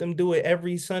box and let them do it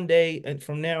every Sunday and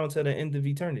from now until the end of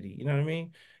eternity. You know what I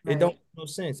mean? It don't make no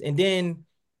sense. And then,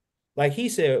 like he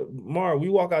said, Mar, we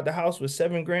walk out the house with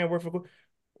 $7 grand worth of.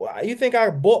 Well, you think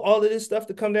I bought all of this stuff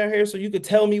to come down here so you could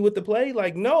tell me what to play?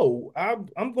 Like, no,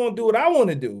 I'm going to do what I want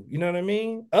to do. You know what I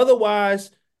mean? Otherwise,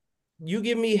 you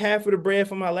give me half of the bread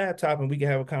for my laptop and we can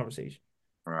have a conversation.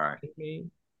 Right. You know what I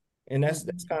mean? And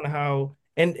that's kind of how.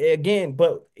 And again,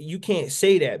 but you can't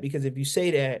say that, because if you say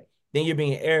that, then you're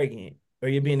being arrogant or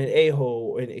you're being an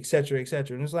a-hole, and et cetera, et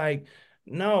cetera. And it's like,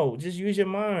 no, just use your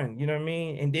mind. You know what I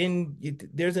mean? And then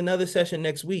there's another session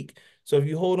next week. So if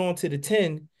you hold on to the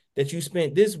 10 that you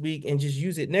spent this week and just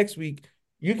use it next week,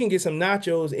 you can get some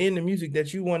nachos and the music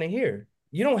that you want to hear.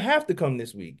 You don't have to come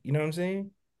this week. You know what I'm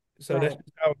saying? So that's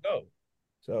just how it goes.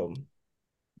 So,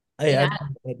 hey, I just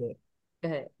had that. Go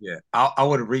ahead. Yeah, I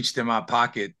would have reached in my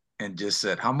pocket and just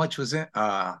said, how much was it?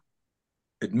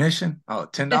 Admission? Oh,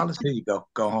 $10. Here you go.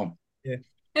 Go home. Yeah.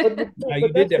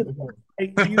 You did that before.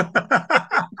 Like, you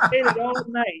skated all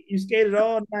night. You skated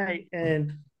all night,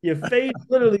 and your face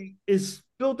literally is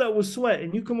filled up with sweat.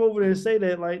 And you come over there and say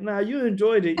that, like, nah, you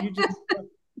enjoyed it. You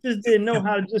just didn't know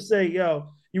how to just say,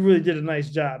 yo, you really did a nice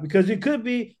job. Because it could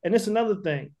be, and it's another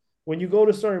thing, when you go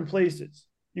to certain places,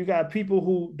 you got people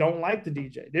who don't like the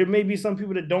DJ. There may be some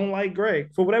people that don't like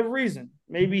Greg for whatever reason.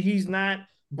 Maybe he's not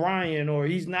Brian, or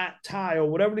he's not Ty, or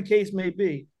whatever the case may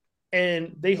be.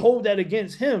 And they hold that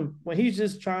against him when he's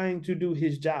just trying to do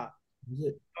his job.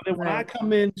 So that when I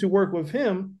come in to work with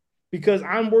him, because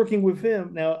I'm working with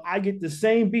him, now I get the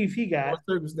same beef he got. What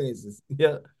circumstances?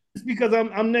 Yeah. It's because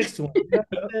I'm next to him. You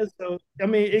know? So I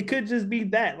mean, it could just be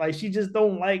that. Like, she just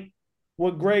don't like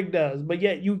what Greg does. But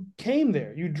yet you came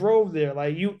there, you drove there,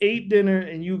 like you ate dinner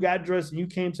and you got dressed and you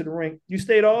came to the rink. You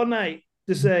stayed all night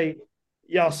to say,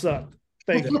 y'all sucked.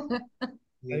 Thank you.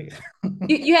 Like,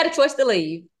 you had a choice to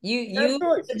leave. You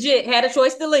legit had a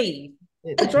choice to leave.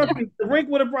 Trust me, the rink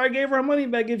would have probably gave her money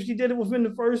back if she did it within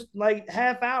the first like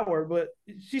half hour, but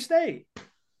she stayed.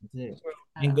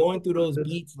 And going through those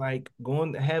beats, like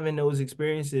having those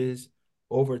experiences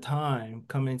over time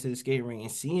coming to the skate ring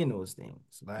and seeing those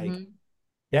things. Like Mm-hmm.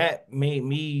 that made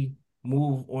me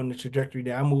move on the trajectory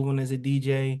that I move on as a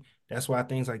DJ. That's why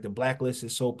things like the Blacklist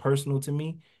is so personal to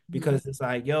me, Mm-hmm. because it's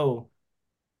like, yo,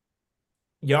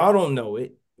 y'all don't know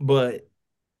it, but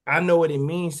I know what it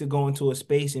means to go into a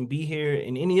space and be here,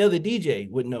 and any other DJ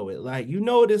would know it. Like, you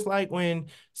know what it's like when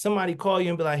somebody call you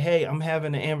and be like, hey, I'm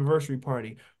having an anniversary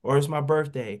party, or it's my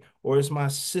birthday, or it's my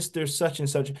sister such and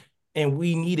such, and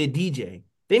we need a DJ.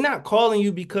 They're not calling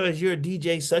you because you're a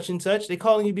DJ such and such. They're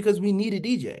calling you because we need a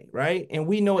DJ, right? And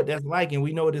we know what that's like, and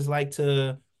we know what it's like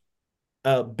to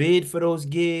bid for those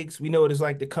gigs. We know what it's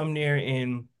like to come there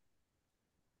and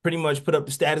pretty much put up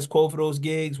the status quo for those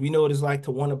gigs. We know what it's like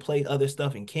to want to play other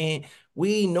stuff and can't.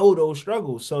 We know those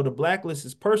struggles. So the Blacklist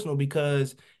is personal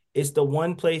because it's the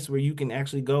one place where you can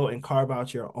actually go and carve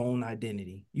out your own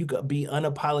identity. You could be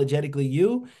unapologetically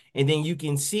you, and then you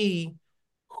can see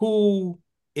who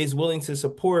is willing to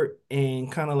support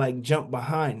and kind of like jump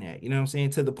behind that. You know what I'm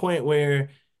saying? To the point where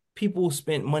people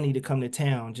spent money to come to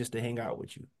town just to hang out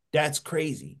with you. That's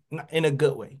crazy, in a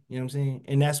good way. You know what I'm saying?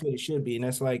 And that's what it should be. And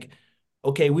that's like,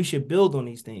 okay, we should build on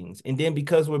these things. And then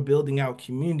because we're building out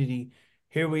community,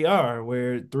 here we are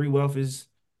where Three Wealth is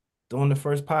doing the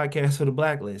first podcast for the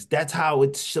Blacklist. That's how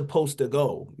it's supposed to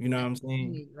go. You know what I'm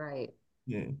saying? Right.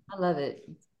 Yeah. I love it.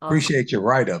 Awesome. Appreciate your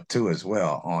write up too as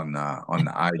well on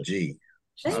the IG.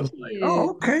 So I Thank was like, oh, you.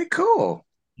 okay, cool.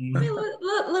 I mean,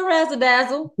 little razzle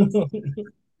dazzle, a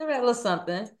little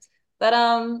something. But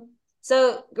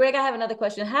so Greg, I have another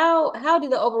question. How do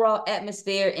the overall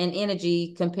atmosphere and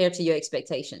energy compare to your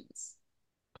expectations?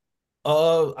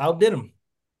 Outdid him.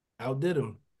 Outdid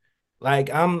him.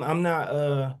 Like I'm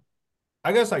not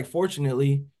I guess like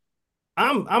fortunately,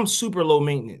 I'm super low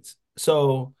maintenance.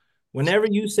 So whenever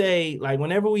you say, like,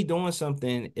 whenever we doing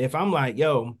something, if I'm like,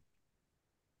 yo,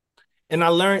 and I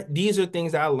learned, these are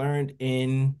things that I learned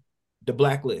in the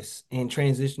Blacklist and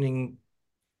transitioning,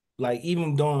 like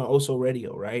even doing also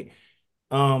radio, right?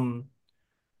 Um,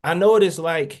 I know what it's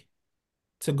like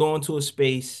to go into a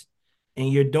space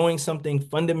and you're doing something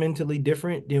fundamentally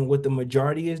different than what the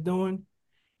majority is doing.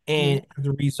 And as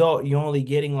a result, you're only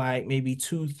getting like maybe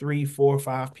two, three, four,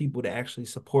 five people to actually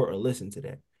support or listen to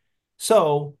that.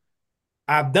 So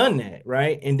I've done that,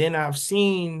 right? And then I've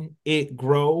seen it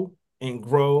grow and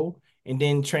grow and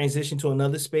then transition to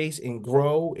another space and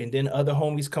grow. And then other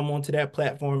homies come onto that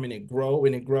platform and it grow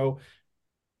and it grow.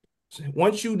 So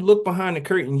once you look behind the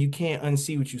curtain, you can't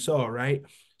unsee what you saw, right?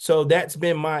 So that's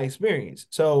been my experience.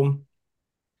 So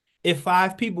if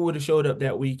five people would have showed up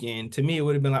that weekend, to me, it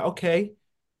would have been like, okay,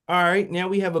 all right, now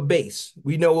we have a base.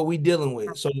 We know what we're dealing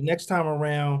with. So the next time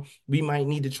around, we might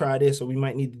need to try this, or we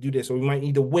might need to do this, or we might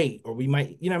need to wait, or we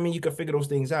might, you know what I mean? You can figure those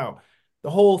things out. The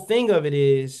whole thing of it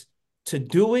is to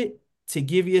do it, to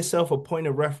give yourself a point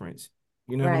of reference.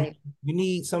 You know what I mean? Right. You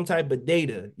need some type of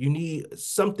data. You need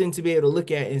something to be able to look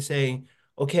at and say,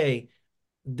 okay,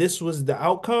 this was the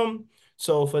outcome.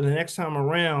 So for the next time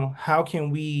around, how can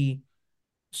we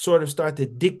sort of start to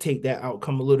dictate that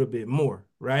outcome a little bit more,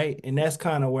 right? And that's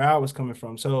kind of where I was coming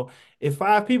from. So if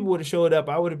five people would have showed up,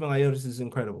 I would have been like, yo, this is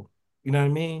incredible. You know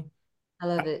what I mean? I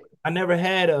love it. I never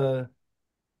had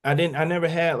I never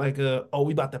had like oh,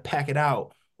 we about to pack it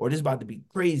out, or this about to be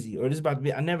crazy, or this about to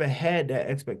be, I never had that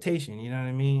expectation. You know what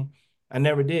I mean? I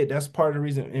never did. That's part of the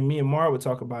reason. And me and Mar would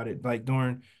talk about it like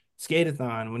during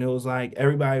Skateathon when it was like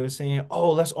everybody was saying,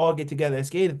 oh, let's all get together at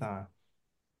Skateathon.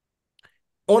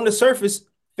 On the surface,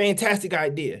 fantastic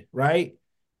idea, right?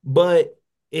 But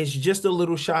it's just a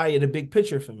little shy of the big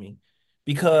picture for me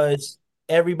because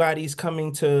everybody's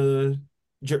coming to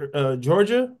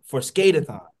Georgia for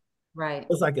Skateathon. Right.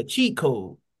 It's like a cheat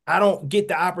code. I don't get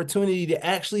the opportunity to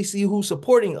actually see who's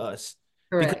supporting us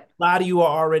because Correct. a lot of you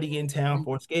are already in town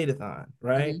for Skateathon,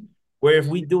 right? Mm-hmm. Where if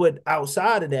Mm-hmm. we do it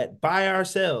outside of that by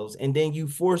ourselves, and then you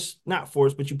force, not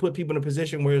force, but you put people in a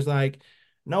position where it's like,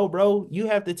 no, bro, you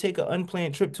have to take an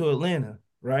unplanned trip to Atlanta,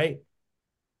 right?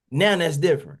 Now that's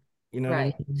different. You know what I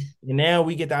Right. mean? And now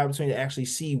we get the opportunity to actually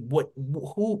see what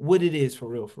it is for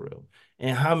real,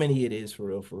 and how many it is for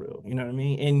real. You know what I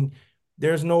mean? And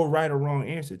there's no right or wrong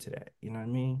answer to that. You know what I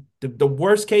mean? The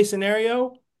worst case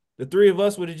scenario, the three of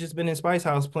us would have just been in Spice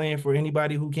House playing for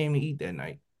anybody who came to eat that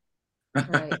night.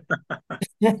 Right.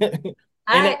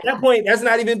 And at I that point, that's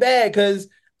not even bad because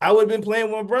I would have been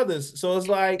playing with brothers. So it's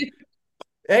like,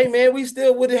 hey man, we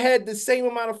still would have had the same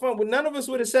amount of fun, but none of us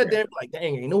would have sat there and be like,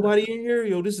 dang, ain't nobody in here.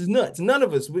 Yo, this is nuts. None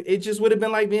of us. It just would have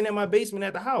been like being in my basement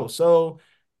at the house. So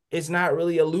it's not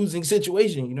really a losing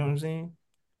situation. You know what I'm saying?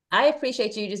 I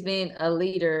appreciate you just being a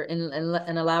leader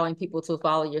and allowing people to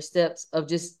follow your steps of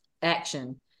just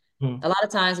action. Mhm. A lot of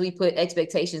times we put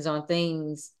expectations on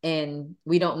things and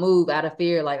we don't move out of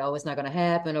fear, like, oh, it's not going to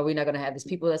happen, or we're not going to have these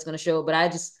people that's going to show. But I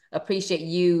just appreciate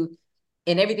you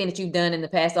and everything that you've done in the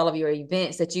past, all of your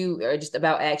events, that you are just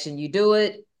about action. You do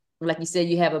it. Like you said,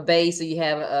 you have a base, so you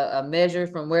have a measure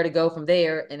from where to go from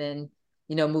there, and then,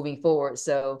 moving forward.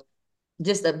 So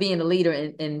just being a leader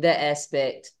in that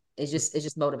aspect is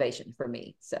just motivation for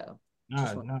me. So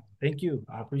just No, thank you.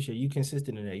 I appreciate you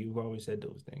consistent in that. You've always said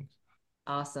those things.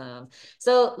 awesome.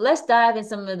 So let's dive in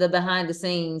some of the behind the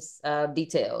scenes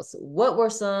details. What were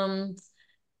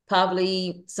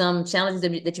probably some challenges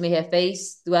that you may have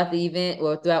faced throughout the event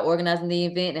or throughout organizing the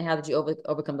event, and how did you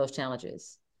overcome those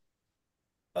challenges?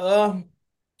 Um,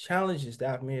 Challenges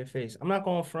that I may have faced. I'm not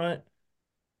going front.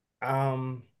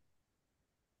 Um,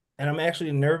 and I'm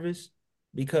actually nervous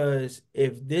because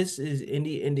if this is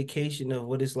any indication of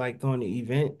what it's like during the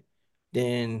event,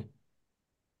 then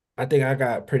I think I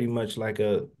got pretty much like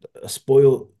a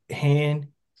spoiled hand.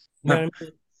 You know what I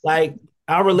mean? Like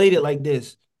I'll relate it like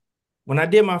this. When I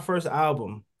did my first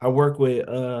album, I worked with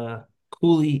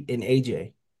Cooley and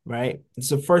AJ, right? It's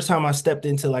the first time I stepped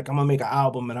into like I'm gonna make an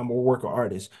album and I'm gonna work with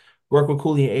artists. Work with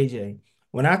Cooley and AJ.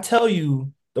 When I tell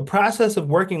you the process of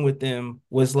working with them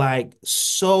was like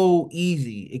so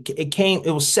easy.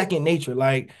 It was second nature.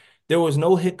 Like there was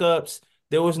no hiccups.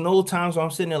 There was no times where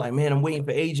I'm sitting there like, man, I'm waiting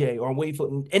for AJ or I'm waiting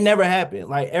for it never happened.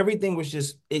 Like everything was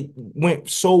just it went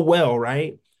so well,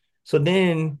 right? So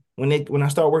then when I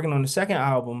start working on the second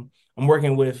album, I'm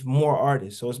working with more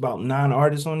artists. So it's about 9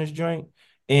 artists on this joint.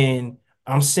 And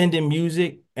I'm sending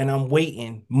music and I'm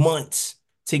waiting months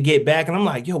to get back. And I'm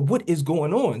like, yo, what is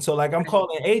going on? So like I'm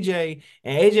calling AJ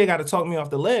and AJ got to talk me off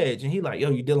the ledge. And he like, yo,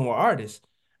 you dealing with artists.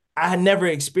 I had never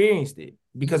experienced it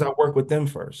because I worked with them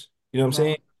first. You know what I'm Right.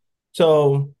 saying?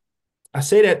 So I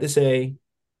say that to say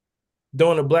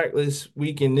doing the Blacklist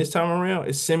weekend this time around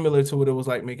is similar to what it was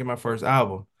like making my first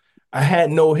album. I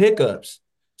had no hiccups.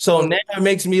 So Good. now it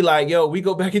makes me like, yo, we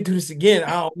go back and do this again.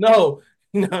 I don't know.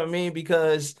 You know what I mean?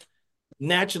 Because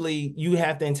naturally you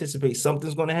have to anticipate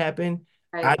something's going to happen.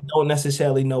 I Right. don't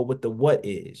necessarily know what the what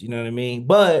is, you know what I mean?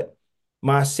 But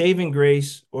my saving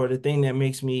grace or the thing that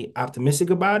makes me optimistic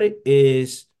about it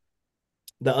is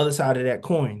the other side of that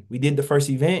coin. We did the first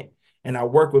event and I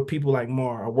work with people like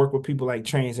Mar, I work with people like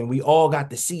Trance, and we all got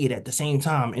to see it at the same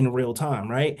time in real time,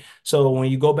 right? So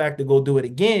when you go back to go do it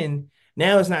again,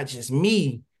 now it's not just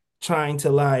me trying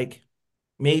to like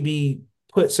maybe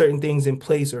put certain things in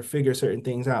place or figure certain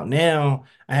things out. Now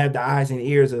I have the eyes and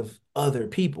ears of other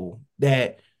people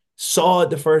that saw it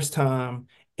the first time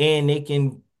and they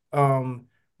can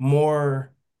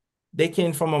more they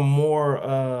can from a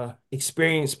more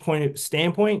experienced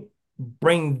standpoint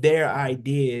bring their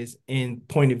ideas and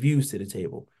point of views to the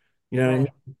table. You know what I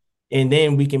Right. mean? And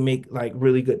then we can make like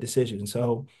really good decisions.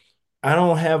 So I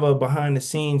don't have a behind the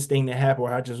scenes thing that happened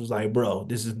where I just was like, bro,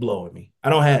 this is blowing me.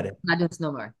 I don't have it. Not doing this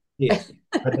no more. Yeah.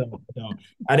 I don't.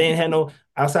 I didn't have no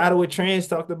outside of what Trans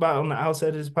talked about on the outset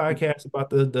of this podcast about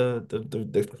the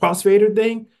crossfader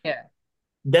thing. Yeah.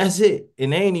 That's it.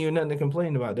 And they ain't even nothing to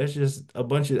complain about. That's just a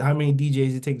bunch of how many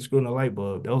DJs it take to screw in a light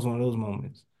bulb. That was one of those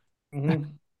moments.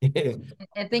 Mhm. Yeah.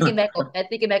 And thinking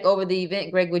back over the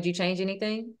event, Greg, would you change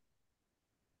anything?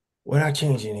 Would I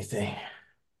change anything?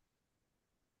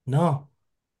 No,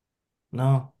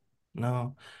 no,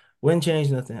 no. Wouldn't change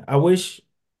nothing. I wish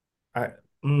I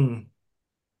mm.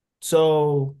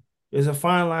 So there's a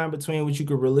fine line between what you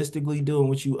could realistically do and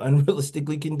what you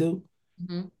unrealistically can do.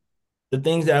 Mm-hmm. The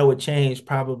things that I would change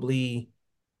probably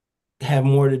have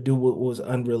more to do with what was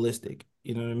unrealistic.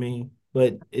 You know what I mean?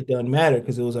 But it doesn't matter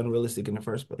because it was unrealistic in the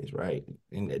first place, right?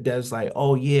 And that's like,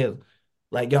 oh yeah,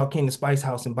 like y'all came to Spice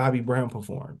House and Bobby Brown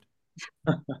performed.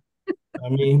 I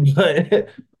mean,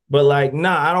 but like,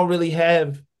 nah, I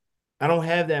don't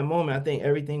have that moment. I think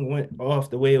everything went off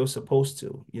the way it was supposed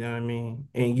to. You know what I mean?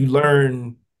 And you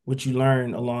learn what you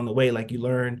learn along the way. Like you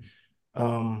learn,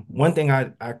 one thing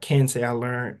I can say I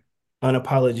learned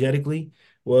unapologetically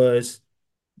was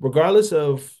regardless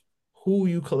of who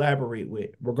you collaborate with,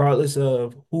 regardless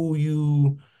of who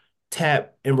you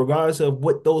tap, and regardless of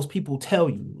what those people tell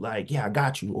you, like, yeah, I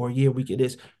got you, or yeah, we could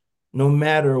this, no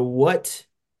matter what,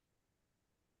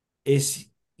 it's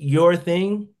your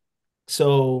thing.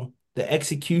 So the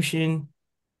execution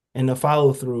and the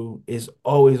follow through is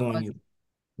always on you,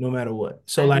 no matter what.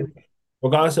 So I like, agree.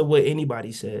 regardless of what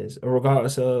anybody says, or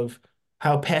regardless of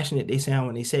how passionate they sound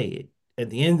when they say it,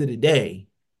 at the end of the day,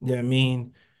 you know what I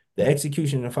mean? The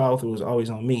execution and the follow through is always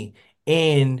on me.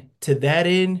 And to that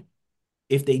end,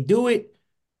 if they do it,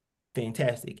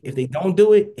 fantastic. If they don't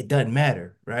do it, it doesn't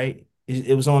matter, right?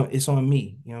 It's on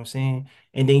me, you know what I'm saying?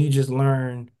 And then you just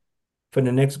learn for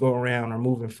the next go around or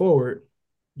moving forward,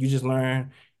 you just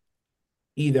learn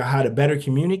either how to better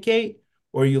communicate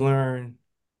or you learn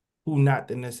who not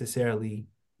to necessarily,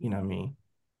 you know what I mean?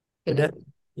 But Connect.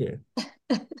 that,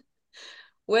 yeah.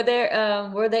 Were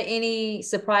there any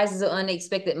surprises or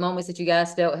unexpected moments that you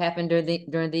guys felt happened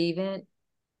during the event?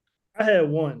 I had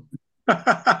one,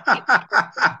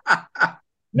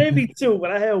 maybe two,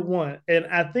 but I had one, and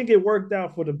I think it worked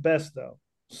out for the best though.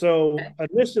 So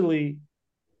initially,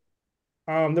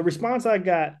 the response I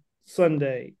got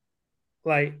Sunday,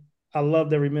 like I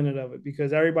loved every minute of it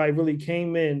because everybody really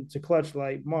came in to clutch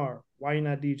like, Mar, why you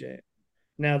not DJing?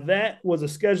 Now that was a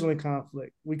scheduling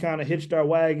conflict. We kind of hitched our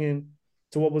wagon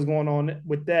to what was going on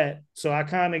with that. So I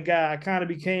kind of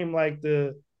became like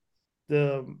the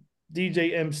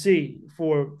DJ MC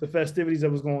for the festivities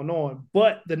that was going on.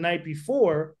 But the night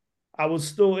before, I was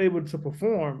still able to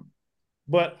perform,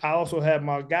 but I also had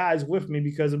my guys with me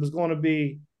because it was going to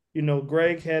be,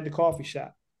 Greg had the coffee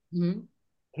shop. Mm-hmm.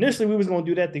 Initially, we was going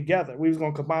to do that together. We was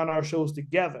going to combine our shows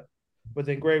together. But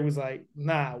then Greg was like,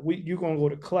 nah, you're going to go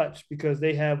to Clutch because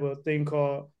they have a thing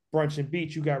called Brunch and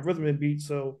Beats. You got Rhythm and Beats,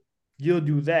 so you'll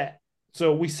do that.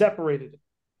 So we separated it.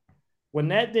 When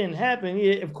that didn't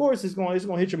happen, of course it's going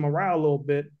to hit your morale a little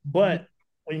bit. But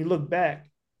when you look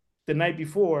back, the night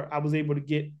before, I was able to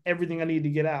get everything I needed to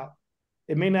get out.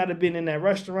 It may not have been in that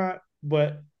restaurant,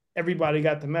 but everybody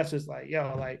got the message like,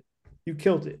 yo, like you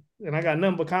killed it. And I got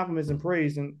nothing but compliments and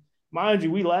praise. And mind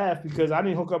you, we laughed because I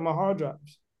didn't hook up my hard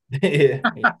drives. Yeah.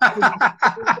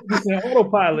 Just an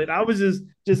autopilot. I was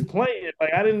just playing.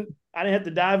 Like I didn't have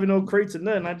to dive in no crates or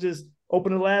nothing. I just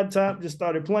opened the laptop, just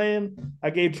started playing. I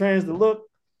gave Trans the look.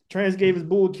 Trans gave his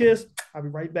boo a kiss. I'll be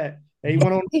right back. And he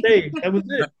went on the stage. That was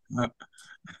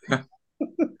it.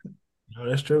 No,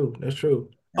 that's true. That's true.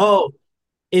 Oh,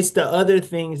 it's the other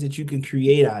things that you can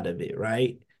create out of it,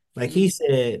 right? Like he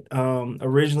said,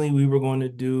 originally we were going to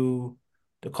do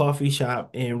the coffee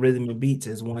shop and rhythm and beats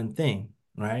as one thing,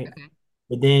 right? Okay.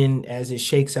 But then as it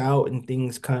shakes out and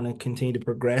things kind of continue to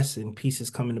progress and pieces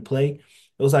come into play,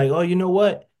 it was like, oh, you know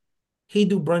what? He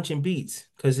do brunch and beats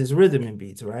because it's rhythm and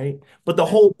beats, right? But the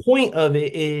whole point of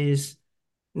it is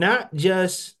not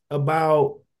just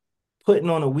about putting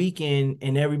on a weekend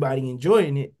and everybody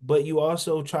enjoying it, but you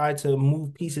also try to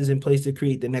move pieces in place to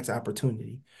create the next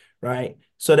opportunity, right?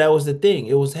 So that was the thing.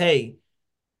 It was, hey,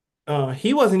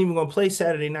 he wasn't even going to play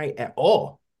Saturday night at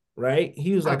all, right?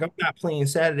 He was like, I'm not playing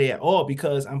Saturday at all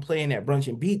because I'm playing at Brunch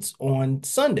and Beats on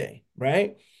Sunday,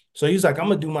 right? So he was like, I'm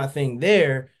going to do my thing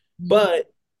there.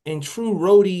 But in true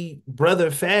roadie brother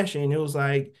fashion, it was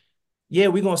like, yeah,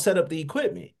 we're going to set up the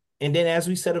equipment. And then as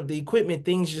we set up the equipment,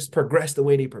 things just progressed the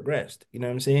way they progressed. You know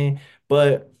what I'm saying?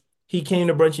 But he came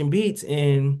to Brunch and Beats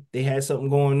and they had something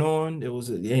going on.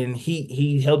 And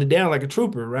he held it down like a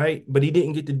trooper, right? But he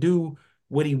didn't get to do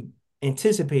what he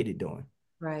anticipated doing.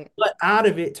 Right. But out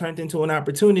of it turned into an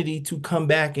opportunity to come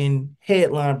back and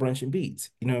headline Brunch and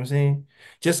Beats. You know what I'm saying?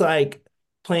 Just like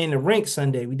playing the rink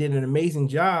Sunday, we did an amazing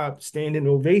job, standing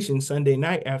ovation Sunday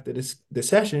night after the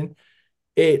session.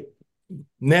 It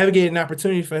navigated an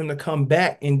opportunity for him to come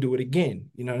back and do it again.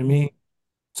 You know what I mean?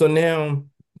 So now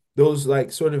those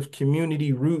like sort of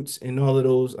community roots and all of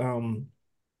those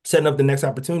setting up the next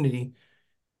opportunity,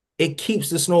 it keeps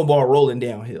the snowball rolling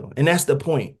downhill. And that's the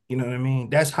point. You know what I mean?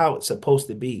 That's how it's supposed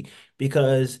to be.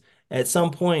 Because at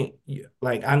some point,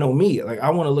 like I know me, like I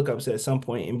want to look up at some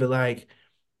point and be like,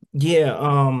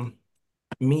 yeah,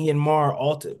 me and Mar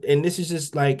alter, and this is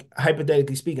just like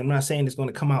hypothetically speaking. I'm not saying it's going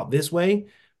to come out this way,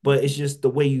 but it's just the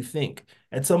way you think.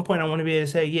 At some point, I want to be able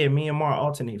to say, yeah, me and Mar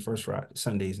alternate first Friday,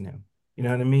 Sundays now. You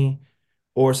know what I mean?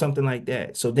 Or something like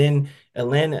that. So then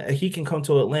Atlanta, he can come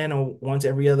to Atlanta once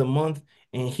every other month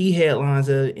and he headlines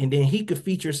it, and then he could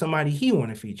feature somebody he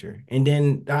want to feature. And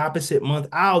then the opposite month,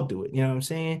 I'll do it. You know what I'm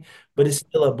saying? But it's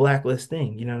still a blacklist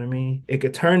thing. You know what I mean? It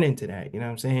could turn into that. You know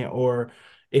what I'm saying? Or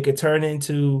it could turn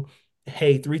into,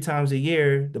 hey, 3 times a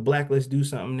year, the blacklist do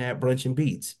something that Brunch and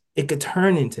Beats. It could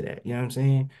turn into that. You know what I'm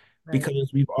saying? Right.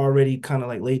 Because we've already kind of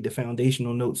like laid the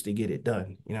foundational notes to get it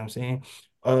done. You know what I'm saying?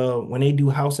 When they do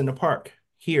House in the Park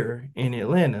here in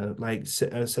Atlanta, like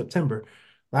September,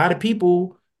 a lot of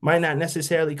people might not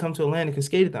necessarily come to Atlanta because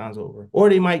Skate-a-thon's over, or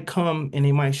they might come and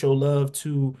they might show love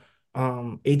to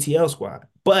ATL Squad.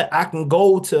 But I can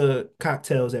go to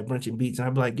cocktails at Brunch and Beats and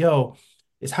I'd be like, yo,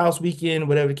 it's house weekend,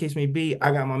 whatever the case may be.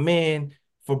 I got my man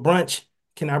for brunch.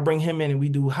 Can I bring him in and we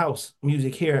do house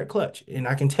music here at Clutch? And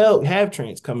I can have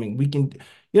Trance coming. We can,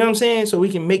 you know what I'm saying? So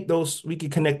we can we can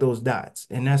connect those dots.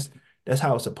 And that's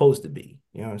how it's supposed to be.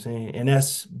 You know what I'm saying? And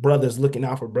that's brothers looking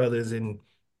out for brothers and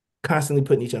constantly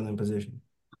putting each other in position.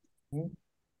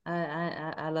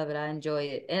 I love it. I enjoy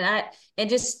it. And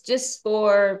just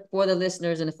for the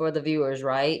listeners and for the viewers,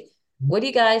 right? What do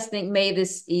you guys think made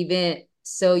this event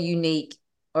so unique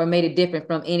or made it different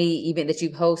from any event that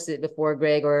you've hosted before,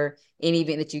 Greg, or any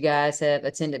event that you guys have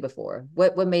attended before?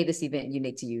 What made this event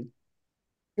unique to you?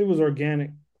 It was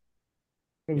organic.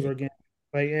 It was organic.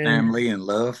 Like, and Family and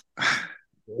love. it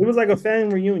was like a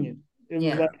family reunion. It was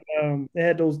Yeah. like it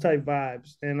had those type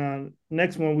vibes. And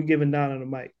next one we giving Donna the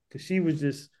mic because she was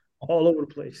just all over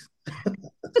the place.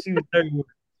 She was everywhere.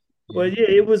 But yeah,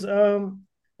 it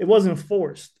wasn't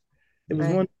forced. It was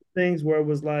Right. one of the things where it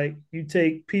was like you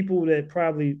take people that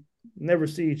probably never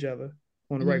see each other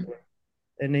on the regular,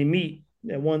 and they meet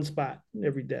at one spot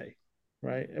every day,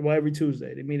 right? Well, every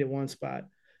Tuesday they meet at one spot.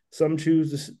 Some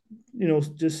choose to,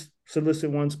 just solicit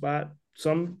one spot.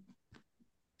 Some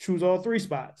choose all three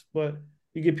spots. But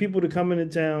you get people to come into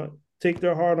town, take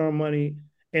their hard-earned money,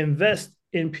 invest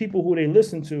in people who they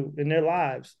listen to in their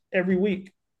lives every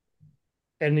week,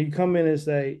 and you come in and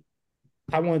say,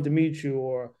 I wanted to meet you,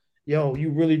 or yo, you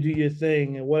really do your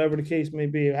thing, and whatever the case may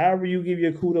be. However, you give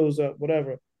your kudos up,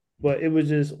 whatever. But it was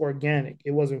just organic.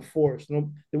 It wasn't forced.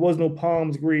 No, there was no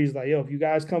palms greased. Like, yo, if you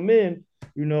guys come in,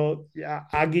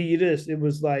 I'll give you this. It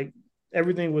was like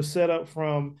everything was set up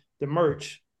from the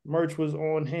merch. Merch was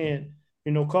on hand.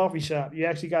 Coffee shop. You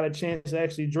actually got a chance to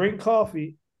actually drink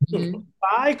coffee,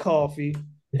 buy coffee,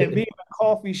 and be in a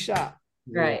coffee shop.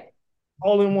 Right.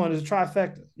 All in one is a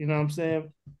trifecta. You know what I'm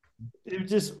saying? It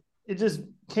just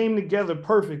came together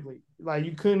perfectly. Like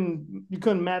you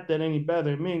couldn't map that any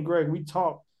better. Me and Greg, we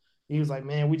talked. He was like,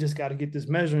 "Man, we just got to get this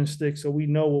measuring stick so we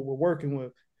know what we're working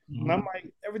with." And I'm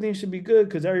like, "Everything should be good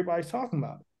because everybody's talking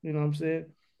about it." You know what I'm saying?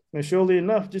 And surely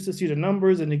enough, just to see the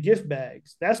numbers and the gift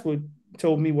bags, that's what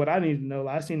told me what I needed to know.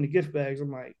 Like, I seen the gift bags.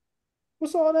 I'm like,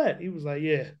 "What's all that?" He was like,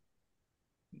 "Yeah,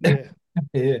 yeah,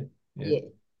 Yeah. Yeah.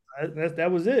 that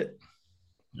was it."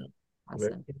 Yeah.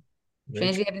 Awesome. Very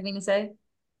Trans, true. you have anything to say?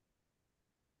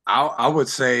 I would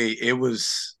say it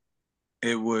was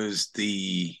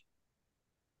the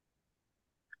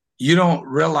you don't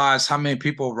realize how many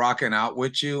people rocking out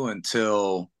with you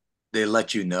until they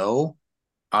let you know.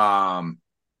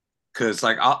 Because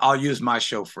like I'll use my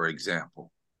show for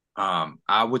example.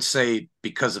 I would say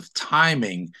because of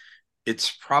timing,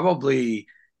 it's probably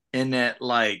in that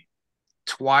like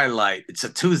twilight. It's a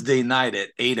Tuesday night at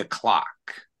 8 o'clock,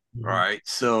 right?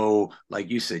 So,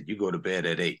 like you said, you go to bed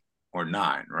at 8 or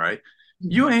 9, right?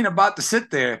 You ain't about to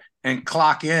sit there and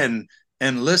clock in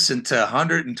and listen to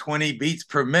 120 beats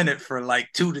per minute for like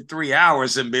 2 to 3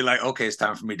 hours and be like, okay, it's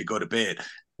time for me to go to bed.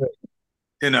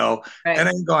 It Right.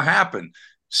 ain't gonna happen.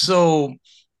 So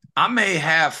I may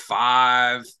have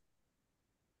 5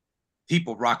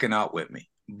 people rocking out with me,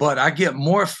 but I get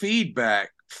more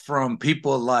feedback from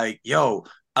people like, yo,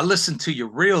 I listened to your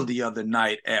reel the other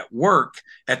night at work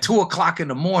at 2 o'clock in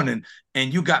the morning,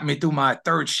 and you got me through my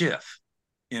third shift.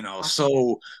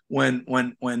 So when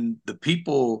the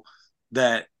people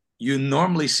that you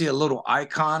normally see a little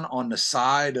icon on the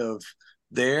side of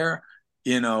there,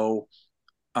 you know,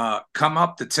 come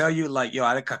up to tell you like, yo,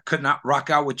 I could not rock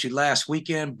out with you last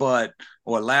weekend,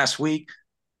 or last week,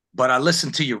 but I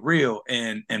listened to your reel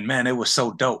and man, it was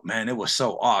so dope, man. It was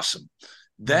so awesome.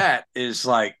 That is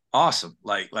like awesome.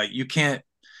 Like you can't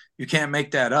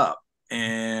make that up.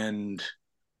 And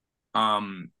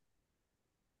um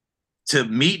to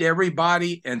meet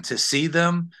everybody and to see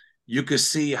them, you could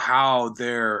see how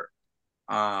their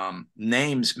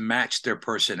names match their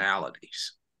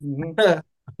personalities.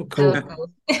 Cool.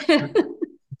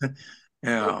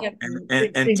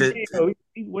 And to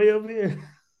He's way over here.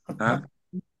 huh?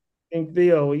 King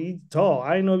Theo, he's tall.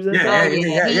 I didn't know he was that Yeah, tall. yeah, Oh yeah, yeah,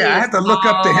 yeah, he yeah. I is had to look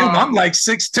up to him. I'm tall. like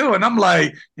 6'2", and I'm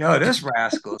like, yo, this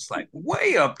rascal is like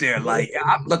way up there. Like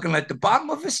I'm looking at the bottom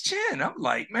of his chin. I'm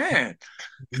like, man.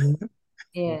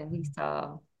 Yeah, he's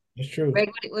tall. It's true.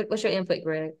 Greg, what's your input,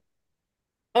 Greg?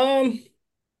 Um,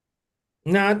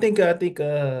 no, I think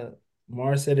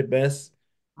Mar said it best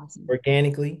Awesome.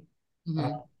 organically. Uh,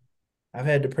 Mm-hmm. I've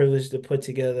had the privilege to put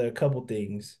together a couple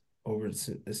things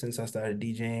since I started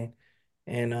DJing.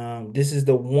 And this is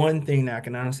the one thing that I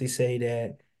can honestly say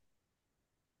that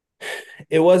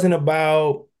it wasn't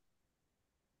about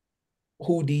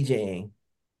who DJing.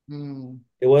 Mm.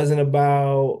 It wasn't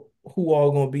about who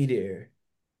all gonna be there.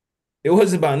 It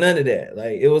wasn't about none of that.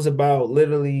 Like it was about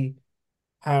literally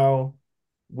how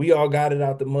we all got it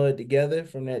out the mud together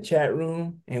from that chat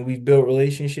room and we've built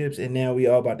relationships and now we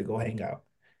all about to go hang out.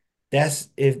 That's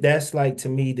like to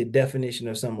me the definition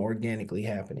of something organically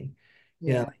happening.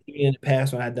 Yeah. Like even in the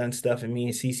past when I done stuff and me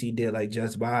and CC did like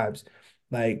just vibes,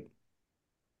 like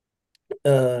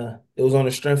it was on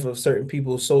the strength of certain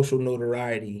people's social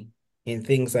notoriety and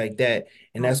things like that.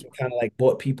 And that's what kind of like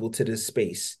brought people to this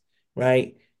space,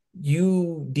 right?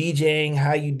 You DJing,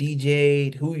 how you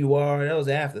DJ'd, who you are, that was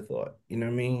an afterthought. You know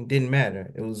what I mean? Didn't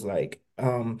matter. It was like,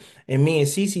 and me and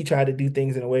Cece tried to do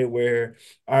things in a way where,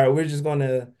 all right, we're just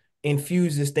gonna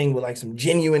infuse this thing with like some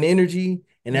genuine energy,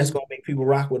 and that's gonna make people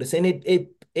rock with us. And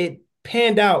it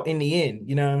panned out in the end,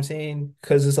 you know what I'm saying?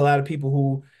 Because there's a lot of people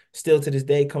who still to this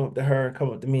day come up to her, come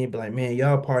up to me and be like, man,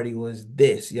 y'all party was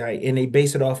this, right? And they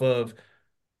base it off of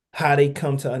how they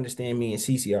come to understand me and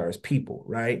CCR as people,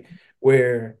 right?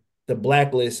 Where the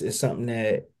blacklist is something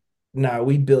that, nah,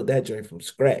 we built that joint from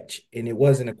scratch. And it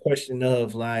wasn't a question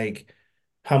of like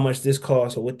how much this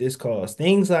costs or what this costs.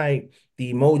 Things like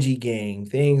the emoji gang,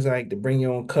 things like the bring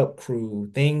your own cup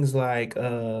crew, things like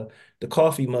the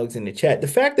coffee mugs in the chat. The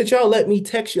fact that y'all let me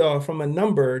text y'all from a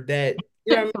number that,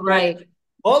 you know what I mean? Like, Right.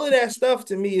 all of that stuff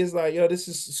to me is like, yo, this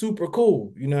is super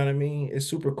cool. You know what I mean? It's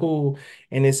super cool.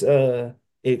 And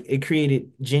it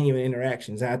created genuine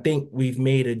interactions. I think we've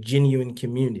made a genuine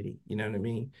community. You know what I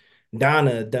mean?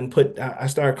 Donna done put I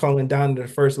started calling Donna the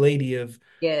first lady of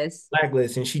Yes.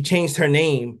 Blacklist, and she changed her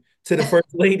name to the first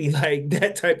lady, like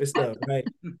that type of stuff, right?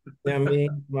 You know what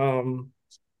I mean?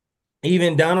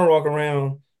 Even Donna walk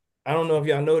around. I don't know if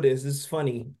y'all know this. This is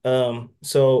funny.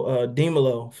 So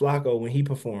Demolo Flacco, when he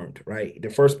performed, right, the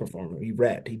first performer, he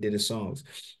rapped, he did his songs.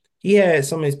 He had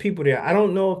some of his people there. I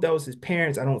don't know if that was his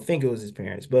parents. I don't think it was his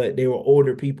parents, but they were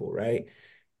older people, right?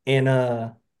 And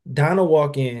Donna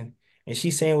walk in and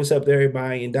she's saying what's up to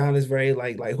everybody. And Donna's very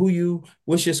like, who you,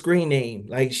 what's your screen name?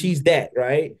 Like she's that,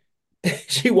 right?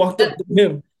 She walked up to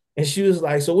him and she was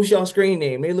like, so what's y'all screen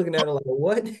name? They looking at her like,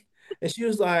 what? And she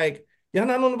was like, y'all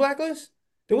not on the blacklist?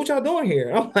 Then what y'all doing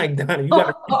here? I'm like, Donna, you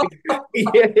gotta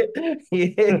yeah,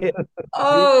 yeah.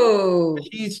 Oh,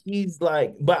 She's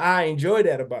like, but I enjoy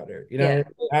that about her. You know,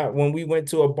 yeah. when we went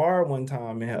to a bar one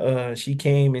time and she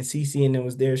came and Cece and then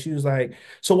was there, she was like,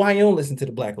 so why you don't listen to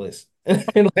the blacklist?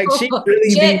 And like she really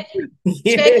be Check,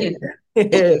 yeah, checking.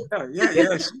 yeah.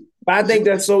 Yeah. But I think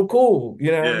that's so cool.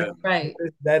 You know what I Yeah. mean? Right.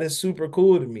 That is super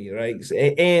cool to me, right?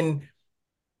 And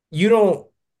you don't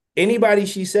anybody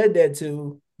she said that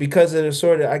to because of the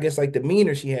sort of I guess like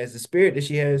demeanor she has, the spirit that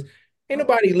she has. Ain't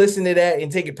nobody listen to that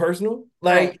and take it personal.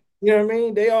 Right. Like you know what I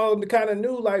mean? They all kind of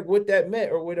knew like what that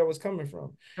meant or where that was coming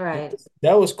from. And Right.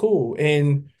 that was cool.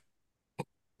 And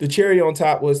the cherry on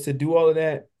top was to do all of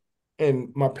that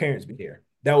and my parents be there.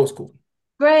 That was cool.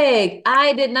 Greg,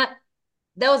 I did not.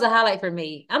 That was a highlight for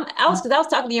me. I was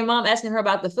talking to your mom, asking her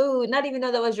about the food, not even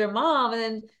know that was your mom.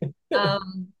 And then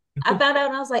I found out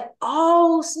and I was like,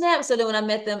 oh snap. So then when I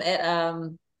met them at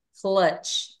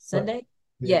Clutch But, Sunday,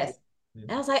 yeah. yes. And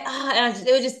I was like,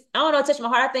 it was just, I don't know, it touched my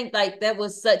heart. I think like that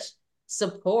was such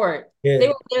support. They Yeah.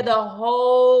 were there the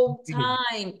whole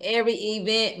time, every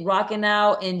event, rocking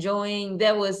out, enjoying.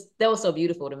 That was so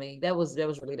beautiful to me. That was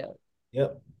really dope.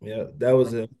 Yep. Yeah.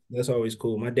 That's always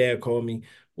cool. My dad called me.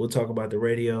 We'll talk about the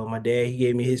radio. My dad, he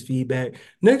gave me his feedback.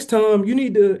 Next time you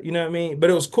need to, you know what I mean? But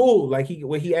it was cool. Like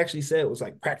what he actually said was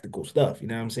like practical stuff, you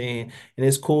know what I'm saying? And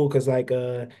it's cool because like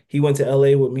he went to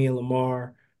LA with me and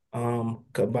Lamar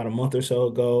about a month or so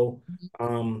ago.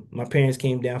 My parents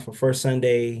came down for first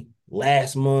Sunday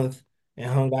last month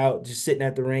and hung out just sitting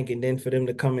at the rink, and then for them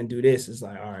to come and do this, it's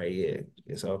like, all right,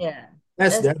 yeah. So Yeah.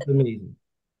 that's That's that's amazing.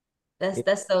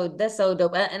 that's so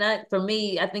dope. And for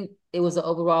me, I think it was an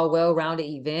overall well-rounded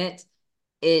event.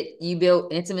 You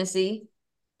built intimacy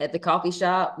at the coffee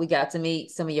shop. We got to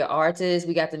meet some of your artists.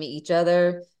 We got to meet each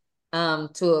other. I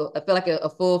feel like a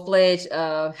full-fledged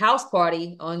house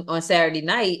party on Saturday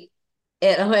night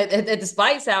at the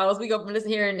Spice House. We go from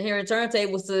listening hearing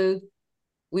turntables to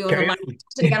we on the mic. Karaoke.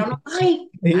 Should have got on the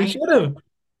mic. You should have.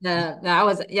 No, I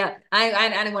was yeah. I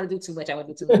didn't want to do too much. I want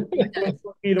to do too much.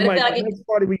 You the But it mic. felt like it, Next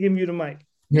party, we give you the mic.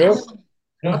 Yep.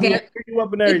 okay. Pick you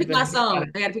up and Let me pick my everything.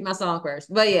 song. I got to pick my song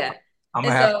first. But yeah. I'm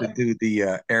And gonna have to so do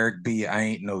the Eric B. I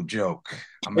ain't no joke.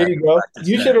 I'm There gonna have you to go. practice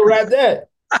You should that. have rapped that.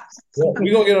 Yeah,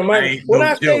 we're gonna get a I mic. ain't When no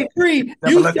I joke. say free, Never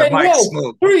you let the say mic wealth.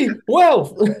 smoke. Free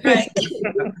wealth. right.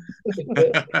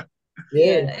 Yeah.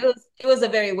 Yeah, it was a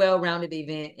very well-rounded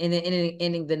event. And then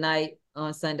ending the night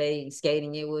on Sunday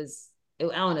skating, I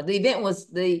don't know. The event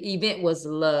was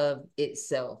love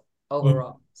itself Mhm.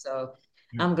 overall. So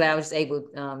I'm glad I was able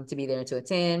to be there and to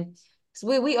attend. So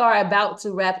we are about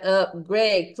to wrap up.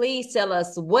 Greg, please tell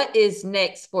us what is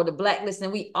next for the Blacklist,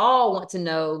 and we all want to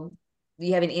know. Do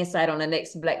you have any insight on the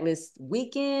next Blacklist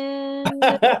weekend?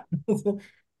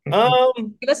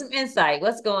 Um, Give us some insight.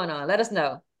 What's going on? Let us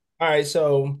know. all right,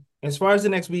 so as far as the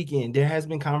next weekend, there has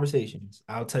been conversations.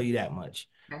 I'll tell you that much.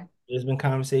 Okay. There's been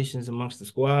conversations amongst the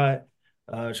squad.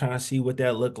 trying to see what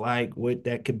that looked like, what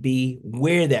that could be,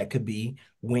 where that could be.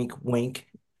 Wink, wink.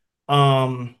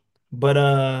 But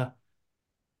I'm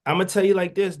gonna tell you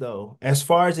like this though, as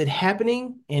far as it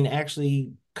happening and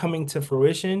actually coming to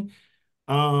fruition,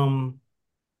 um,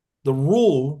 the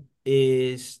rule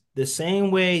is the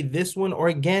same way this one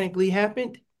organically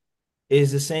happened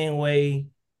is the same way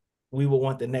we would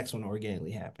want the next one to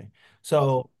organically happen.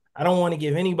 So I don't want to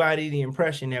give anybody the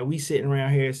impression that we sitting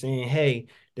around here saying, hey,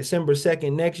 December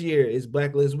 2nd next year is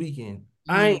Blacklist weekend.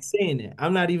 I ain't saying that.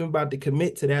 I'm not even about to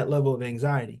commit to that level of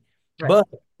anxiety. Right. But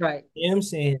Right. I am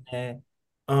saying that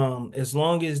as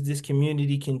long as this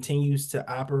community continues to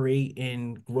operate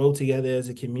and grow together as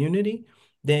a community,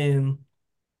 then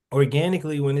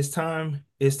organically when it's time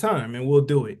and we'll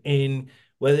do it. And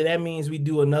whether that means we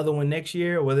do another one next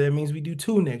year or whether that means we do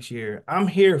two next year, I'm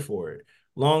here for it.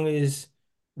 Long as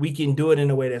we can do it in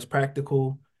a way that's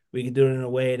practical, we can do it in a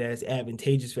way that's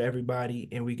advantageous for everybody,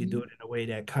 and we can do it in a way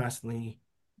that constantly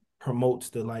promotes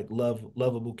the like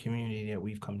lovable community that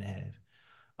we've come to have.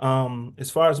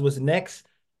 As far as what's next,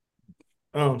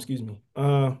 excuse me.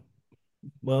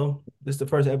 Well, this is the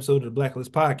first episode of the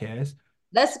Blacklist podcast.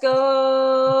 Let's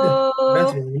go.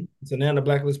 That's right. So now the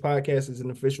Blacklist podcast is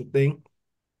an official thing.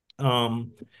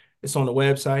 It's on the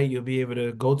website. You'll be able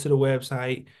to go to the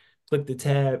website, click the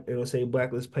tab, it'll say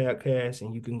Blacklist Podcast,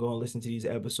 and you can go and listen to these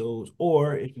episodes.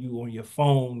 Or if you on your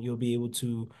phone, you'll be able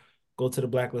to go to the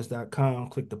blacklist.com,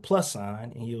 click the plus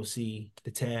sign, and you'll see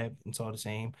the tab. It's all the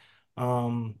same.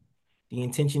 The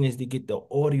intention is to get the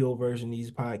audio version of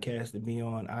these podcasts to be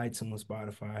on iTunes,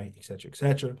 Spotify, et cetera, et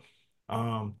cetera.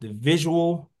 The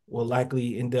visual will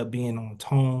likely end up being on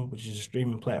Tone, which is a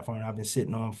streaming platform I've been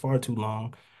sitting on far too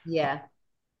long. Yeah.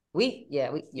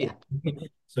 Yeah.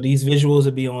 So these visuals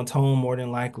will be on Tone more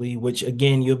than likely, which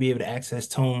again, you'll be able to access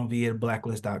Tone via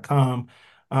blacklist.com.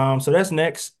 So that's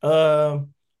next.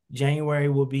 January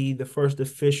will be the first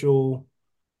official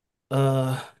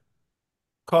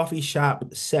coffee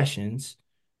shop sessions.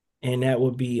 And that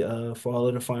would be for all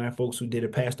of the fine folks who did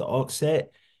it past the aux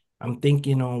set. I'm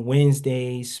thinking on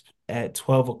Wednesdays at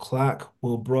 12 o'clock,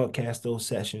 we'll broadcast those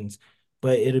sessions,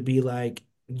 but it'll be like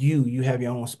you have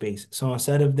your own space. So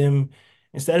instead of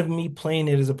me playing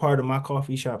it as a part of my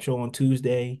coffee shop show on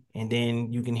Tuesday, and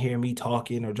then you can hear me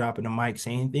talking or dropping the mic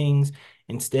saying things,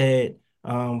 instead,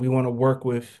 we want to work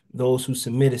with those who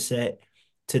submit a set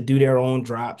to do their own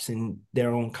drops and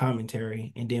their own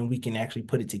commentary, and then we can actually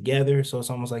put it together. So it's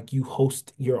almost like you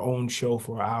host your own show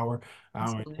for an hour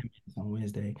and 10 minutes on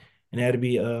Wednesday, and that'll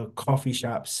be coffee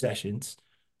shop sessions.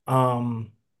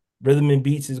 Rhythm and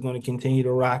Beats is going to continue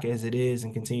to rock as it is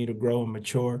and continue to grow and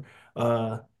mature.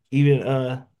 Even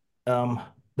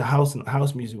the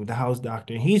house music with the house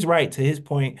doctor. And he's right to his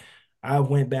point. I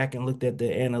went back and looked at the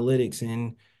analytics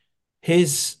and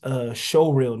his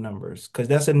show reel numbers, because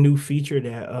that's a new feature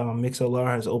that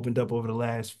MixLR has opened up over the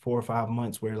last 4 or 5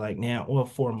 months, where like now, or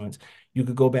 4 months, you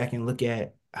could go back and look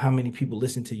at how many people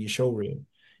listen to your show reel.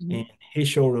 And his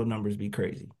show reel numbers be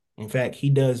crazy. In fact,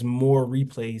 he does more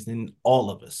replays than all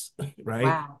of us, right?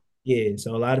 Wow. Yeah,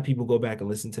 so a lot of people go back and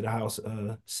listen to the house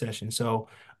session. So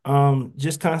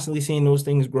just constantly seeing those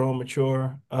things grow and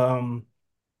mature. And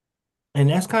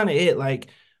that's kind of it. Like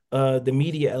the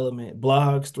media element,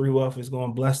 blogs, 3LACKLIST is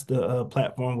going to bless the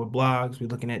platform with blogs. We're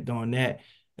looking at doing that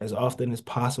as often as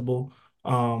possible.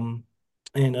 And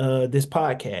this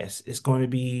podcast is going to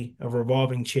be a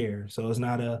revolving chair. So it's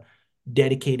not a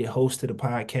dedicated host to the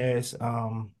podcast.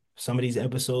 Some of these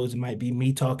episodes might be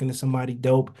me talking to somebody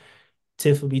dope.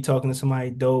 Tiff will be talking to somebody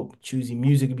dope. Choosy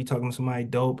Music will be talking to somebody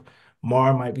dope.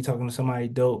 Mar might be talking to somebody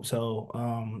dope. So,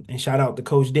 and shout out to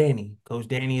Coach Danny. Coach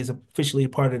Danny is officially a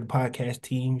part of the podcast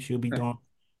team. She'll be doing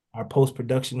our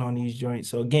post-production on these joints.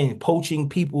 So again, poaching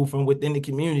people from within the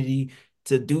community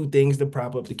to do things to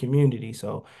prop up the community.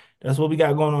 So that's what we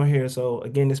got going on here. So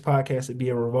again, this podcast would be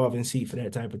a revolving seat for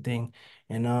that type of thing.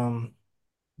 And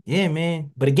yeah,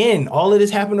 man. But again, all of this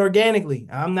happened organically.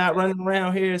 I'm not running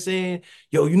around here saying,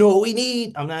 yo, you know what we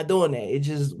need? I'm not doing that. It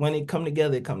just, when it come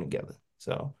together, it come together.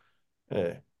 So,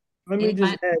 Let me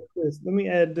just add this. Let me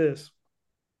add this.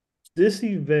 This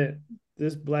event,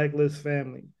 this Blacklist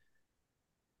family,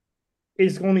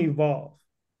 it's going to evolve.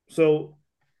 So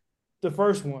the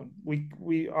first one,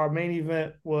 we our main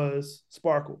event was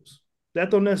Sparkles.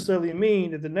 That don't necessarily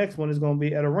mean that the next one is going to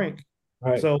be at a rink.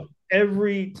 right. So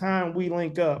every time we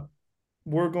link up,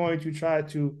 we're going to try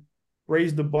to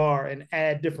raise the bar and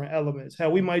add different elements.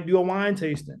 Hell, we might do a wine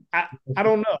tasting. I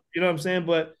don't know. You know what I'm saying?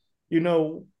 But we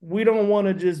don't want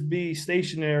to just be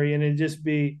stationary and it just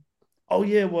be, oh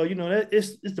yeah, well, that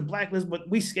it's the Blacklist, but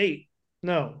we skate.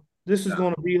 No, this is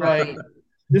going to be like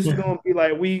This is going to be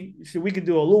like we could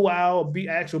do a luau,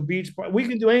 actual beach party. We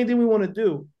can do anything we want to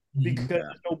do because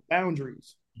there's no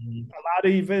boundaries. A lot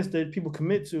of events that people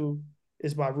commit to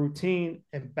is by routine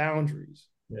and boundaries.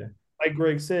 Yeah. Like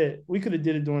Greg said, we could have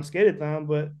did it during Skateathon,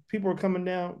 but people are coming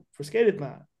down for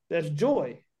Skateathon. That's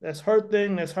Joy. That's her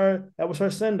thing. That was her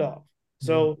send off.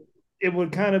 So it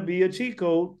would kind of be a cheat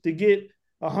code to get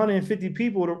 150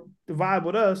 people to vibe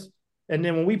with us. And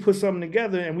then when we put something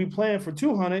together and we plan for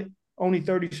 200, only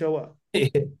 30 show up.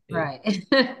 Right.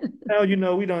 Now,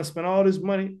 we don't spend all this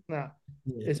money. Nah,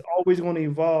 it's always going to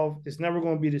evolve. It's never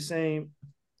going to be the same.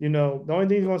 The only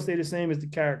thing that's going to stay the same is the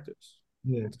characters.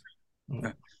 Yeah.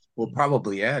 We'll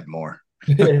probably add more.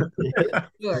 Sure.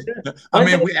 I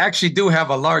mean, we actually do have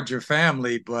a larger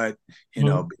family, but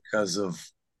because of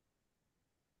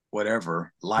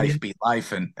whatever, life be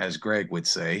life, and as Greg would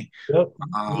say,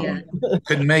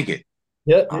 couldn't make it.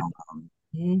 Yep.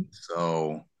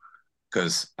 So,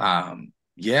 because one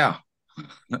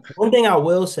thing I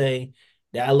will say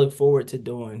that I look forward to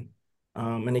doing,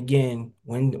 and again,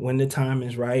 when the time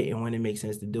is right and when it makes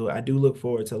sense to do it, I do look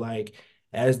forward to, like,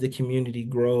 as the community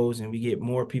grows and we get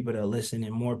more people that listen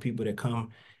and more people that come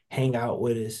hang out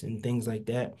with us and things like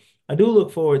that. I do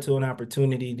look forward to an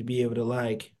opportunity to be able to,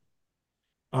 like,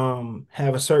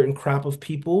 have a certain crop of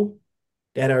people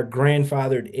that are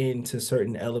grandfathered into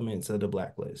certain elements of the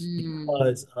Blacklist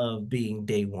because of being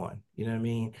day one. You know what I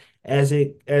mean? As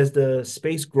the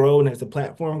space grow and as the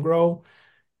platform grow,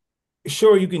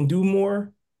 sure, you can do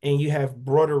more and you have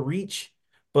broader reach,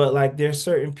 but, like, there's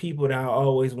certain people that I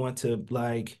always want to,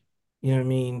 like, you know what I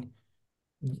mean?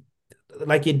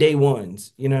 Like your day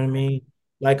ones, you know what I mean?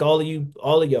 Like all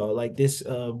of y'all, like this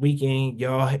weekend,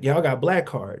 y'all got black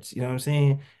cards, you know what I'm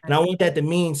saying? And I want that to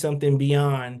mean something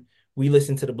beyond we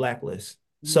listen to the Blacklist.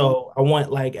 So I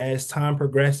want, like, as time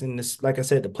progresses and this, like I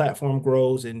said, the platform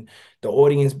grows and the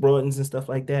audience broadens and stuff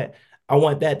like that, I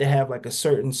want that to have, like, a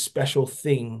certain special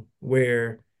thing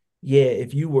where, yeah,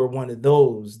 if you were one of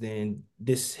those, then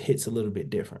this hits a little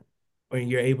bit different. Or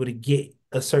you're able to get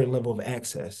a certain level of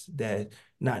access that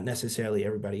not necessarily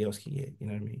everybody else can get. You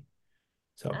know what I mean?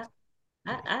 So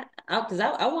because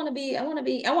I want to be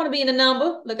in the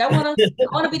number. Look, I want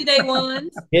to be the day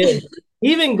ones. yeah.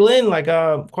 Even Glenn, like,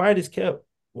 quiet as kept.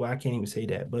 Well, I can't even say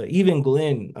that, but even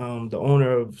Glenn, the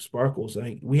owner of Sparkles,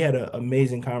 like, we had an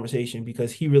amazing conversation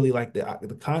because he really liked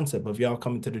the concept of y'all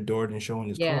coming to the door and showing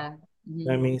his car. You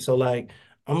know what I mean? So, like,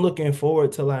 I'm looking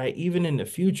forward to, like, even in the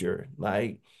future,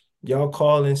 like, y'all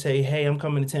call and say, hey, I'm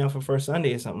coming to town for First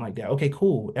Sunday or something like that. Okay,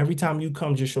 cool. Every time you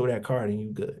come, just show that card and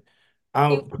you good.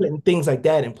 I'm putting things like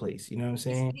that in place. You know what I'm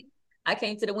saying? I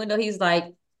came to the window. He's like,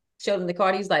 showed him the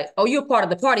card. He's like, "Oh, you're part of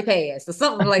the party pass or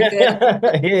something like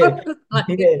that."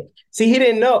 Yeah. See, he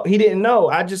didn't know. He didn't know.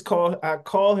 I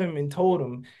called him and told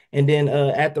him. And then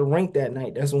at the rink that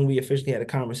night, that's when we officially had a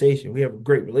conversation. We have a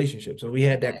great relationship. So we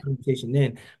had that conversation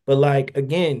then. But, like,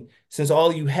 again, since all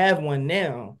of you have one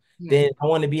now, then I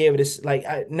want to be able to, like,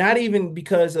 not even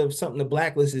because of something the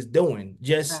Blacklist is doing,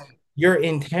 just you're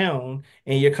in town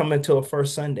and you're coming to a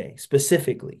First Sunday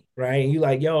specifically, right? And you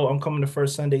like, yo, I'm coming to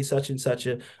First Sunday, such and such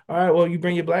all right, well, you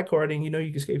bring your black card and you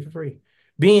can skate for free.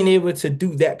 Being able to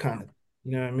do that kind of,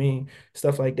 you know what I mean?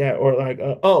 Stuff like that. Or, like,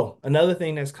 another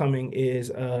thing that's coming is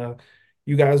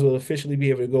you guys will officially be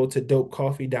able to go to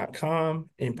dopecoffee.com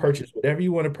and purchase whatever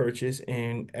you want to purchase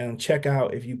and check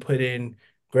out. If you put in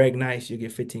Greg Nyce, you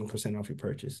get 15% off your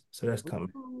purchase. So that's coming.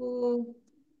 Ooh.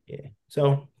 Yeah.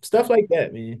 So stuff like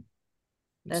that, man.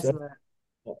 That's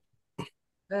love.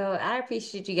 Well, I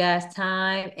appreciate you guys'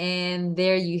 time. And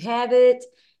there you have it.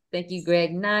 Thank you,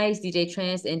 Greg Nyce, DJ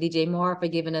Trance, and DJ Mar, for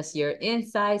giving us your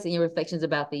insights and your reflections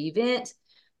about the event.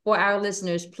 For our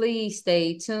listeners, please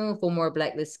stay tuned for more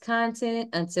Blacklist content.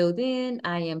 Until then,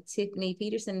 I am Tiffany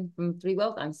Peterson from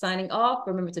 3LACKLIST. I'm signing off.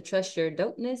 Remember to trust your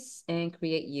dopeness and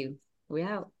create you. We're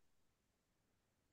out.